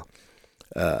Utah.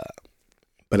 But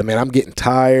I mean, I'm getting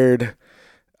tired.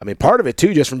 I mean, part of it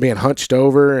too, just from being hunched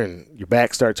over and your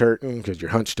back starts hurting because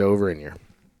you're hunched over and you're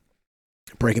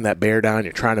breaking that bear down.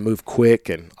 You're trying to move quick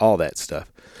and all that stuff.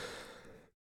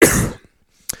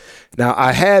 Now,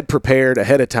 I had prepared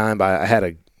ahead of time. I had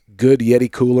a good Yeti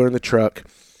cooler in the truck,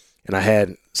 and I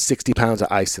had 60 pounds of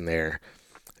ice in there,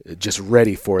 just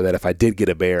ready for that. If I did get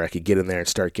a bear, I could get in there and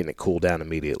start getting it cooled down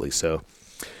immediately. So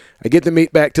I get the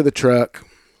meat back to the truck.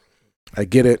 I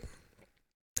get it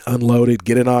unloaded,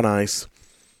 get it on ice,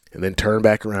 and then turn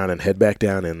back around and head back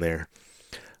down in there.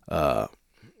 And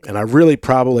I really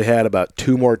probably had about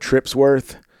 2 more trips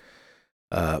worth.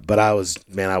 But I was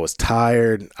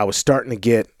tired. I was starting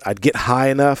to I'd get high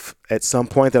enough at some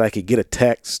point that I could get a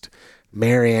text.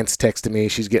 Marianne's texting me.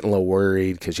 She's getting a little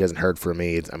worried because she hasn't heard from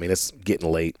me. It's getting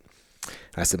late.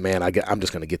 I said, man, I'm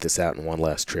just going to get this out in one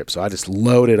last trip. So I just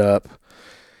loaded up.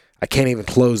 I can't even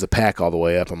close the pack all the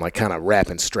way up. I'm like kind of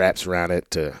wrapping straps around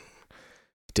it to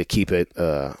keep it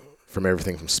from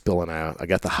everything from spilling out. I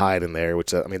got the hide in there,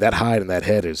 which that hide and that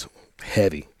head is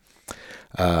heavy.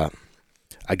 I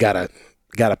got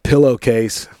a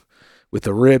pillowcase with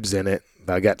the ribs in it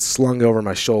that I got slung over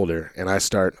my shoulder, and I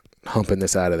start humping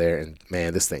this out of there, and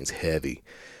man, this thing's heavy.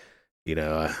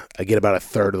 I get about a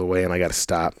third of the way and I got to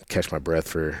stop, catch my breath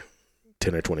for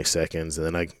 10 or 20 seconds. And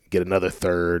then I get another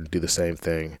third, do the same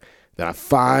thing. Then I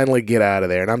finally get out of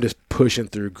there and I'm just pushing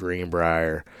through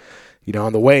Greenbrier.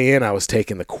 On the way in, I was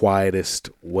taking the quietest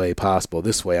way possible.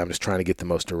 This way, I'm just trying to get the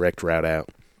most direct route out.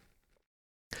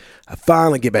 I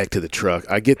finally get back to the truck.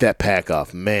 I get that pack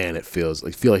off. Man, you feel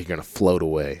like you're going to float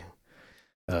away,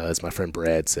 as my friend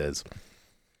Brad says.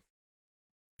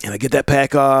 And I get that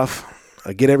pack off.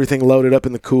 I get everything loaded up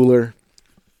in the cooler.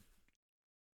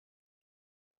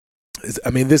 This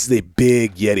is a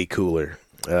big Yeti cooler.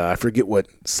 I forget what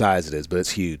size it is, but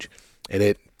it's huge. And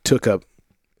it took up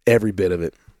every bit of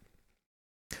it.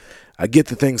 I get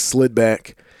the thing slid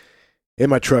back in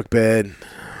my truck bed,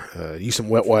 use some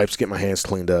wet wipes, get my hands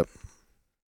cleaned up.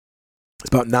 It's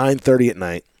about 9:30 at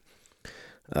night.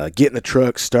 Get in the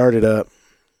truck, start it up,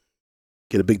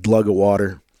 get a big glug of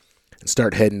water, and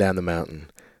start heading down the mountain.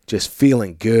 Just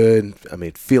feeling good.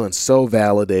 Feeling so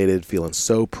validated, feeling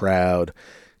so proud,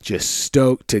 just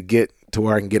stoked to get to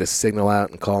where I can get a signal out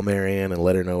and call Marianne and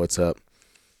let her know what's up.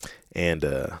 And,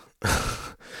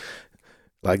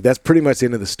 that's pretty much the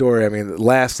end of the story. The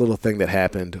last little thing that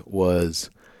happened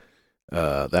was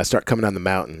that I start coming down the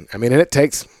mountain. And it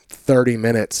takes 30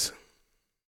 minutes,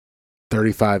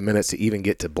 35 minutes to even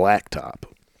get to Blacktop.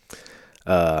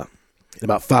 In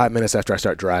about 5 minutes after I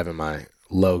start driving, my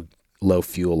low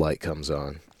fuel light comes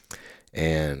on.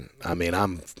 And,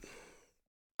 I'm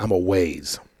a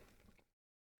ways.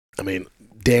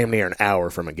 Damn near an hour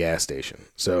from a gas station.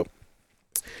 So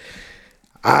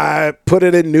I put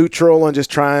it in neutral and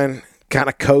just try and kind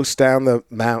of coast down the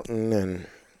mountain and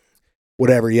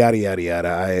whatever, yada, yada,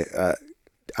 yada.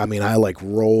 I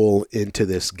roll into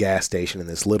this gas station in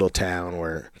this little town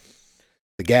where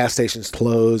the gas station's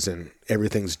closed and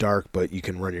everything's dark, but you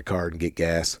can run your car and get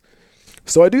gas.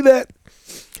 So I do that,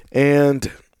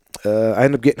 and I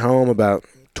end up getting home about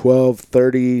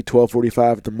 12:30,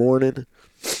 12:45 in the morning,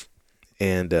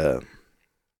 and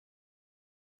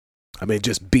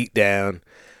just beat down.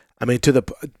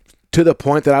 To the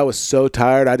point that I was so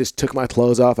tired, I just took my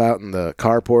clothes off out in the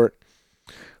carport,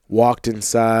 walked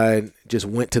inside, just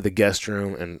went to the guest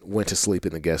room and went to sleep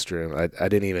in the guest room. I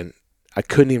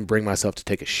couldn't even bring myself to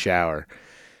take a shower,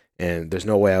 and there's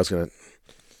no way I was going to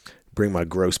bring my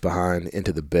gross behind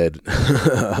into the bed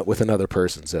with another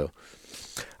person. So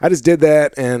I just did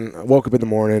that and I woke up in the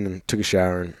morning and took a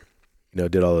shower and,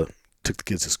 took the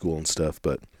kids to school and stuff.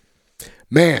 But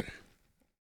man,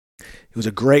 it was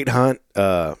a great hunt.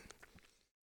 I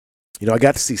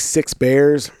got to see 6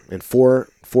 bears in four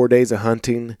days of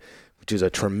hunting, which is a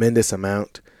tremendous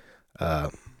amount.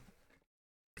 Really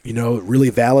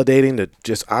validating to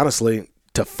just honestly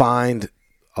to find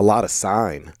a lot of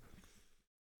sign.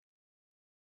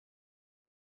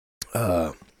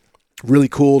 Really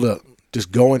cool to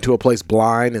just go into a place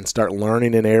blind and start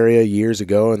learning an area years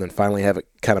ago and then finally have it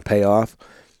kind of pay off.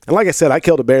 And like I said, I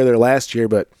killed a bear there last year,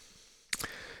 but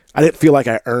I didn't feel like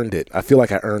I earned it. I feel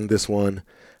like I earned this one.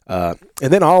 And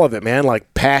then all of it, man,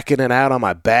 like packing it out on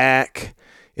my back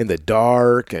in the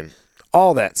dark and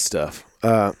all that stuff.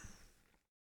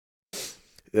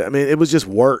 It was just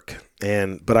work,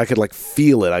 but I could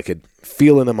feel it. I could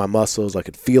feel it in my muscles. I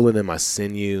could feel it in my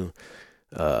sinew.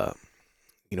 I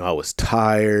was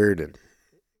tired and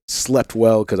slept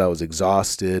well because I was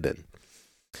exhausted and,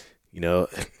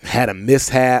 had a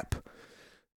mishap.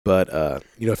 But,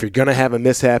 if you're going to have a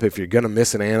mishap, if you're going to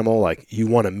miss an animal, you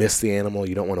want to miss the animal.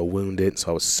 You don't want to wound it.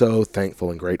 So I was so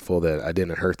thankful and grateful that I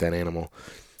didn't hurt that animal.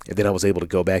 And then I was able to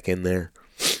go back in there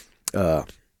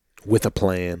with a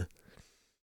plan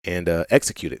and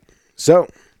execute it. So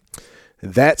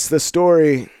that's the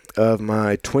story of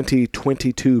my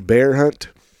 2022 bear hunt.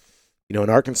 In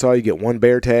Arkansas, you get 1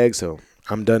 bear tag. So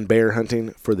I'm done bear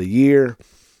hunting for the year.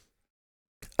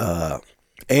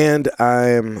 And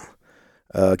I'm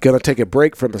going to take a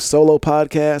break from the solo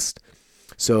podcast.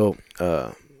 So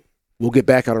we'll get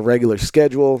back on a regular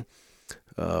schedule.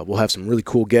 We'll have some really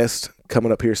cool guests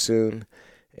coming up here soon.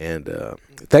 And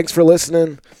thanks for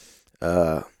listening.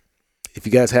 If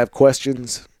you guys have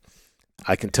questions,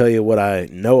 I can tell you what I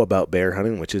know about bear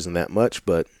hunting, which isn't that much,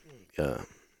 but,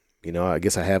 I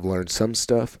guess I have learned some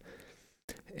stuff.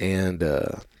 And,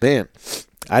 man,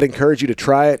 I'd encourage you to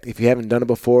try it if you haven't done it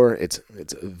before. It's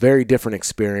a very different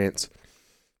experience.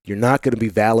 You're not going to be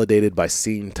validated by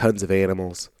seeing tons of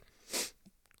animals.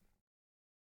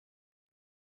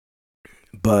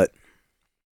 But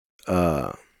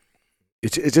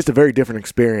it's just a very different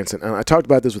experience. And I talked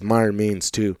about this with Myron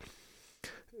Means, too.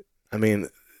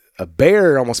 A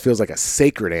bear almost feels like a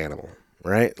sacred animal,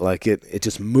 right? It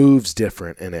just moves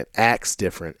different and it acts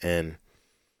different. And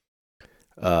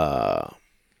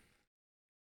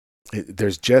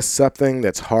There's just something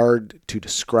that's hard to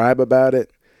describe about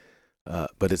it,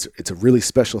 but it's a really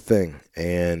special thing.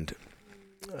 And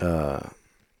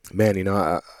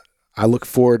man, I look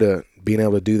forward to being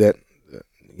able to do that.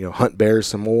 Hunt bears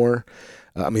some more.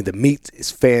 The meat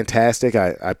is fantastic.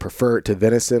 I prefer it to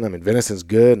venison. Venison's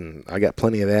good, and I got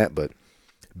plenty of that, but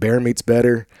bear meat's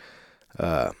better.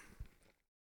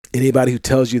 Anybody who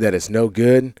tells you that it's no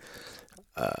good,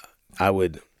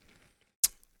 as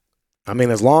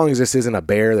long as this isn't a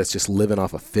bear that's just living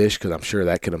off of fish, because I'm sure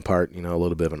that could impart, a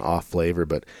little bit of an off flavor.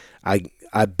 But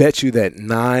I bet you that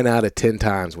 9 out of 10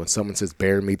 times when someone says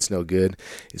bear meat's no good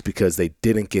is because they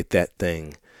didn't get that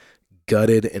thing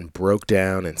gutted and broke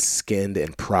down and skinned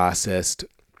and processed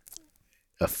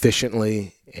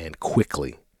efficiently and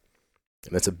quickly.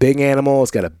 And it's a big animal.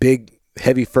 It's got a big,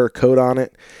 heavy fur coat on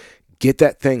it. Get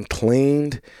that thing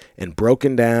cleaned and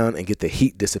broken down and get the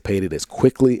heat dissipated as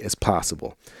quickly as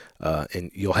possible.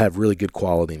 And you'll have really good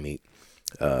quality meat.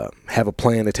 Have a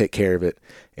plan to take care of it.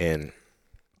 And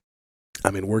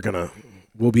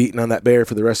we'll be eating on that bear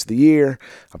for the rest of the year.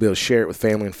 I'll be able to share it with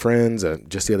family and friends.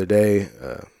 Just the other day,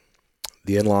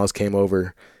 the in-laws came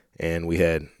over and we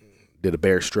did a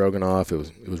bear stroganoff.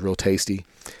 It was real tasty.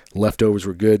 Leftovers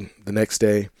were good the next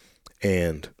day.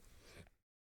 And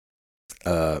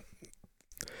I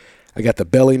got the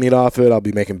belly meat off it. I'll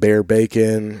be making bear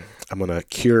bacon. I'm going to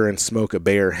cure and smoke a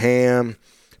bear ham.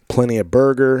 Plenty of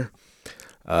burger.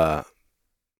 I'm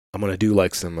going to do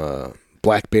like some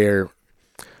black bear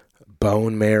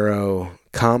bone marrow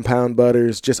compound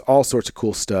butters. Just all sorts of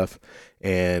cool stuff.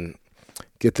 And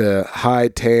get the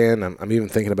hide tan. I'm even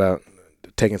thinking about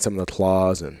taking some of the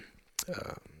claws and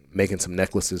making some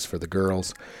necklaces for the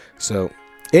girls. So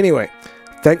anyway,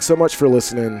 thanks so much for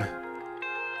listening.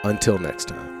 Until next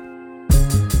time.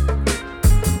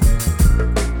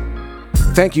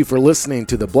 Thank you for listening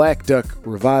to the Black Duck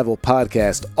Revival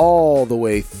podcast all the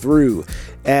way through.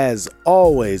 As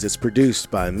always, it's produced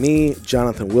by me,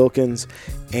 Jonathan Wilkins,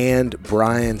 and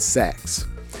Brian Sachs.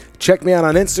 Check me out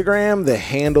on Instagram. The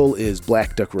handle is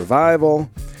Black Duck Revival.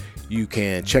 You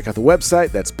can check out the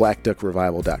website. That's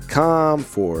blackduckrevival.com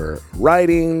for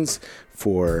writings,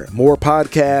 for more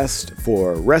podcasts,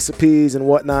 for recipes and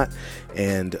whatnot,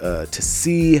 and to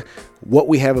see what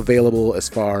we have available as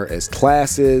far as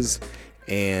classes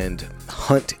and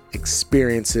hunt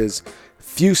experiences.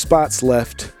 Few spots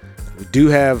left. We do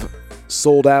have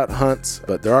sold out hunts,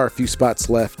 but there are a few spots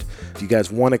left. If you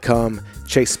guys want to come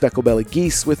chase speckled-belly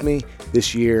geese with me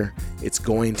this year, it's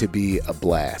going to be a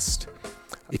blast.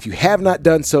 If you have not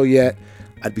done so yet,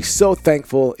 I'd be so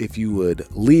thankful if you would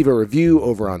leave a review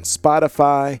over on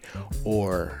Spotify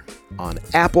or on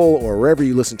Apple or wherever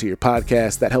you listen to your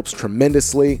podcast. That helps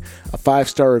tremendously. A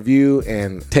 5-star review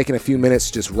and taking a few minutes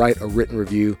to just write a written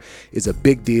review is a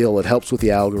big deal. It helps with the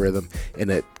algorithm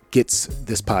and it gets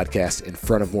this podcast in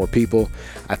front of more people.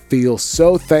 I feel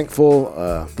so thankful.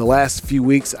 The last few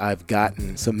weeks, I've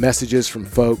gotten some messages from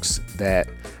folks that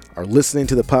are listening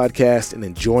to the podcast and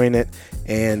enjoying it.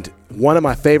 And one of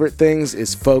my favorite things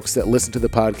is folks that listen to the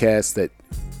podcast that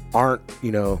aren't,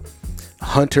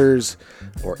 hunters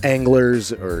or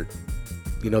anglers or,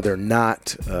 they're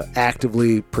not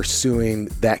actively pursuing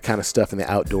that kind of stuff in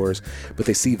the outdoors, but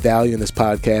they see value in this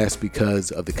podcast because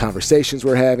of the conversations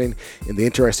we're having and the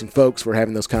interesting folks we're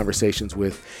having those conversations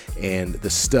with and the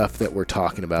stuff that we're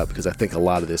talking about, because I think a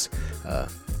lot of this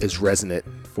is resonant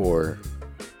for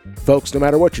folks no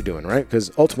matter what you're doing, right?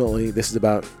 Because ultimately this is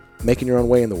about making your own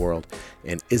way in the world,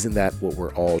 and isn't that what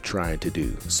we're all trying to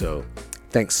do? So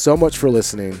thanks so much for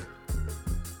listening.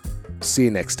 See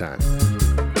you next time.